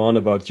could go on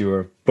about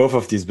both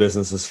of these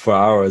businesses for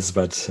hours,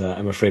 but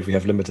I'm afraid we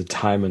have limited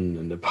time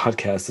in the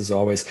podcast as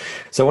always.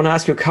 So I want to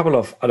ask you a couple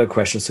of other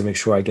questions to make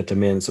sure I get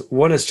them in. So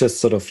one is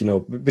just sort of,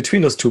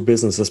 between those two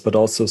businesses, but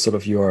also sort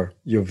of your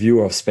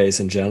view of space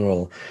in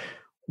general.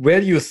 Where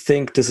do you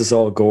think this is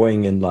all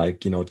going in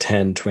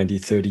 10, 20,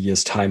 30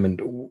 years time? And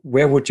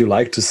where would you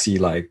like to see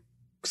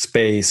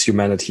space,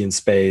 humanity in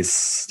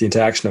space, the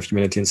interaction of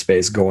humanity in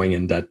space going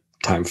in that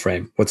time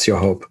frame? What's your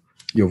hope,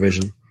 your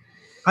vision?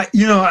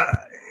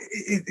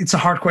 It's a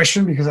hard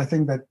question because I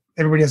think that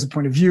everybody has a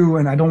point of view,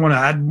 and I don't want to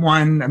add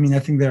one. I mean, I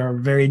think there are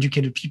very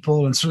educated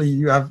people, and certainly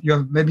you have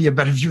maybe a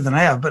better view than I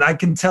have. But I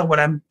can tell what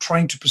I'm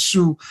trying to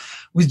pursue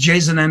with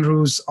Jason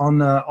Andrews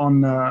on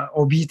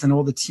Orbit and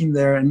all the team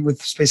there, and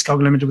with Space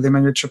Cargo Limited with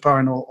Emmanuel Chopard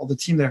and all the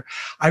team there.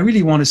 I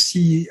really want to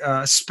see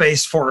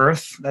space for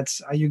Earth.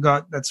 That's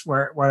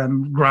where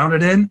I'm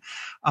grounded in,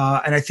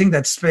 and I think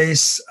that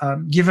space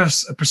gives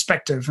us a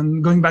perspective.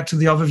 And going back to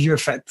the overview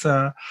effect.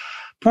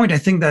 Point, I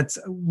think that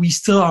we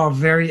still are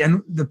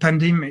and the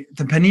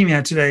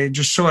pandemic today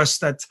just show us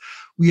that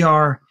we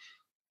are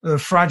a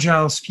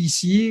fragile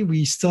species.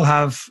 We still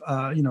have,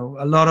 a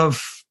lot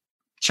of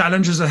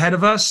challenges ahead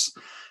of us,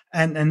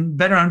 and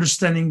better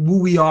understanding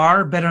who we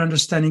are, better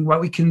understanding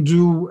what we can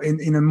do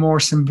in a more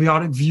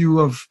symbiotic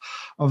view of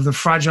the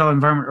fragile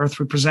environment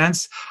Earth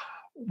represents.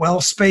 Well,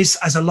 space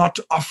has a lot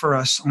to offer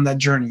us on that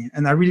journey,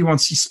 and I really want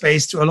to see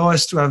space to allow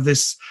us to have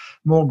this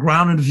more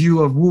grounded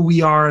view of who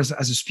we are as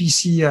a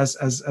species,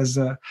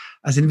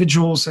 as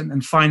individuals,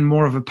 and find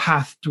more of a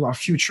path to our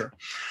future.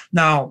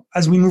 Now,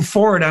 as we move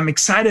forward, I'm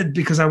excited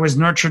because I was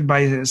nurtured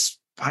by this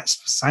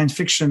science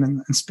fiction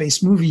and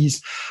space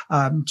movies,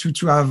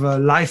 to have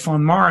life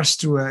on Mars,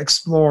 to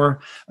explore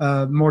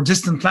more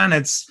distant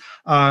planets,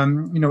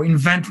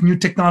 invent new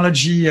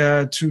technology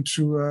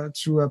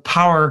to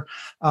power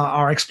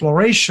our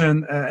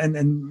exploration,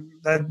 and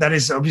that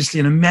is obviously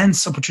an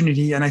immense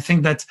opportunity. And I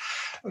think that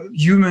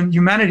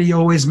humanity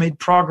always made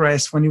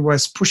progress when it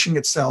was pushing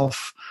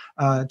itself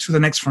to the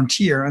next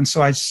frontier. And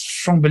so I'm a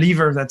strong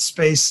believer that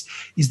space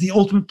is the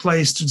ultimate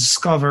place to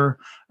discover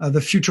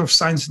the future of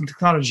science and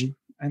technology.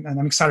 And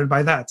I'm excited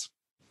by that.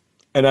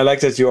 And I like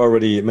that you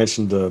already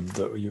mentioned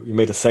you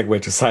made a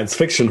segue to science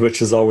fiction,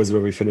 which is always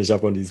where we finish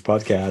up on these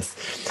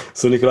podcasts.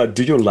 So Nicolas,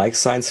 do you like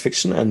science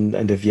fiction?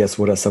 And if yes,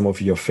 what are some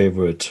of your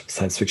favorite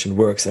science fiction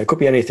works? And it could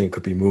be anything. It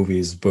could be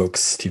movies,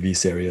 books, TV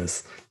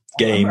series,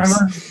 games.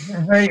 I'm a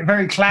very,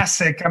 very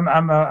classic.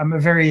 I'm a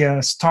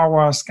very Star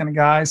Wars kind of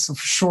guy. So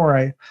for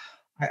sure,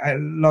 I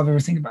love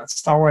everything about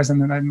Star Wars, and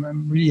then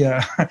I'm really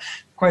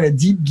quite a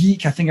deep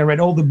geek. I think I read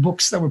all the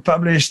books that were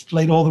published,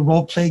 played all the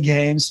role play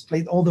games,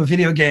 played all the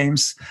video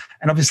games,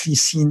 and obviously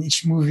seen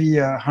each movie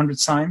 100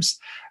 times.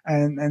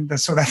 And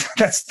so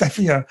that's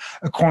definitely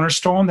a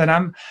cornerstone.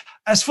 And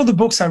as for the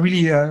books, I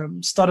really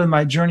started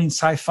my journey in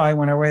sci-fi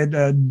when I read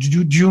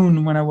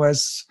Dune when I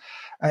was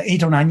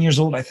 8 or 9 years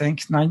old, I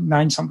think,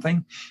 nine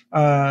something.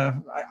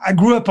 I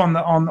grew up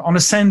on a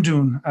sand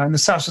dune in the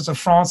southwest of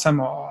France.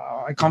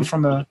 I come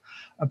from a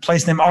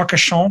place named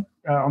Arcachon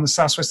on the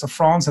southwest of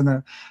France,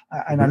 and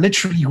I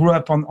literally grew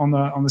up on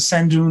the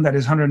sand dune that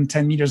is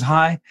 110 meters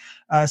high.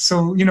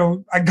 So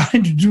I got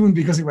into Dune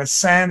because it was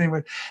sand,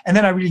 and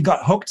then I really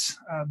got hooked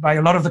by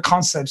a lot of the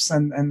concepts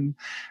and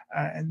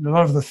a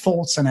lot of the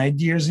thoughts and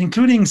ideas,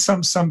 including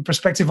some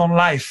perspective on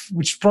life,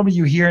 which probably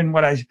you hear in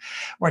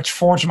what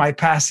forged my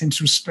path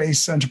into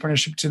space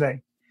entrepreneurship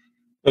today.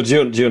 Well,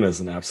 Dune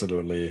is an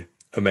absolutely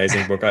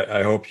amazing book.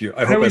 I hope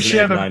as an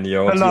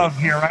 8-9-year-old. I love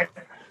here, right?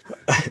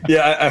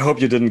 Yeah, I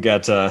hope you didn't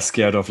get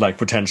scared of like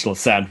potential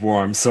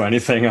sandworms or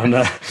anything on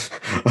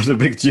the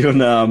big Dune.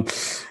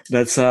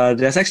 There's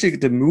actually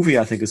the movie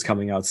I think is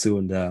coming out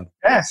soon.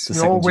 Yes,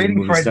 we're all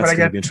waiting for it, but I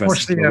guess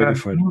unfortunately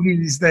the movie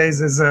these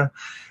days is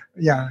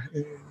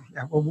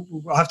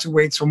we'll have to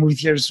wait for movie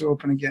theaters to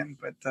open again,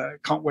 but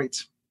can't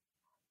wait.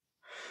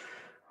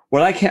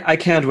 Well, I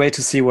can't wait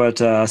to see what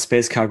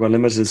Space Cargo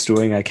Unlimited is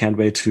doing. I can't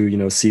wait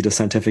to see the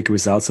scientific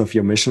results of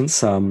your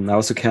missions. I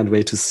also can't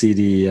wait to see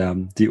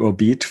the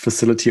Orbit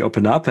facility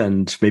open up,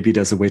 and maybe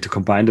there's a way to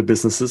combine the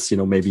businesses.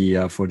 Maybe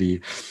for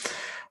the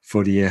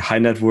high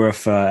net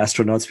worth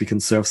astronauts, we can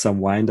serve some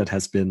wine that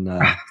has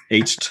been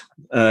aged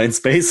in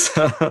space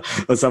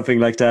or something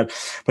like that.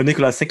 But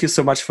Nicolas, thank you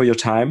so much for your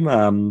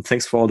time.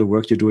 Thanks for all the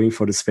work you're doing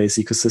for the space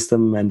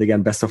ecosystem, and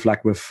again, best of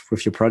luck with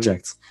your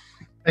projects.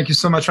 Thank you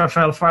so much,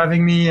 Raphael, for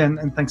having me,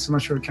 and thanks so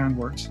much for your kind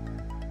words.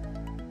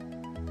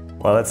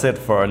 Well, that's it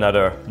for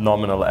another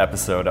nominal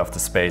episode of the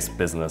Space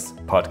Business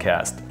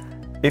Podcast.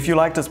 If you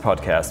like this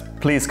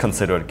podcast, please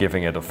consider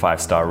giving it a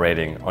 5-star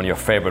rating on your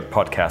favorite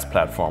podcast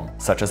platform,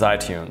 such as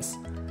iTunes.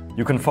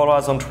 You can follow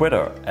us on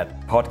Twitter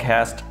at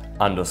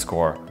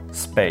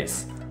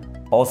podcast_space.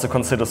 Also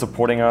consider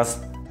supporting us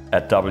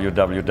at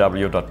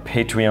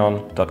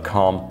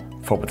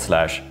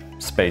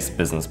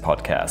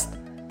www.patreon.com/spacebusinesspodcast.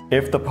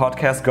 If the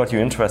podcast got you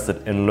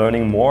interested in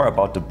learning more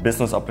about the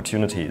business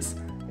opportunities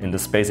in the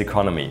space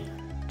economy,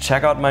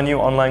 check out my new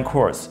online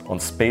course on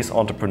space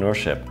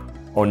entrepreneurship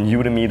on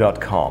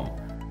udemy.com.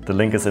 The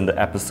link is in the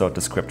episode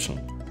description.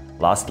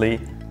 Lastly,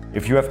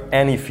 if you have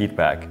any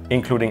feedback,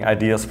 including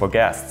ideas for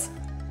guests,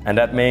 and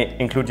that may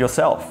include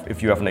yourself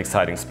if you have an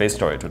exciting space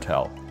story to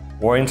tell,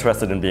 or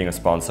interested in being a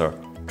sponsor,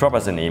 drop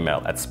us an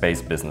email at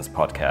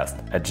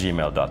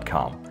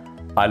spacebusinesspodcast@gmail.com.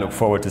 I look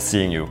forward to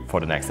seeing you for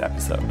the next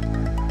episode.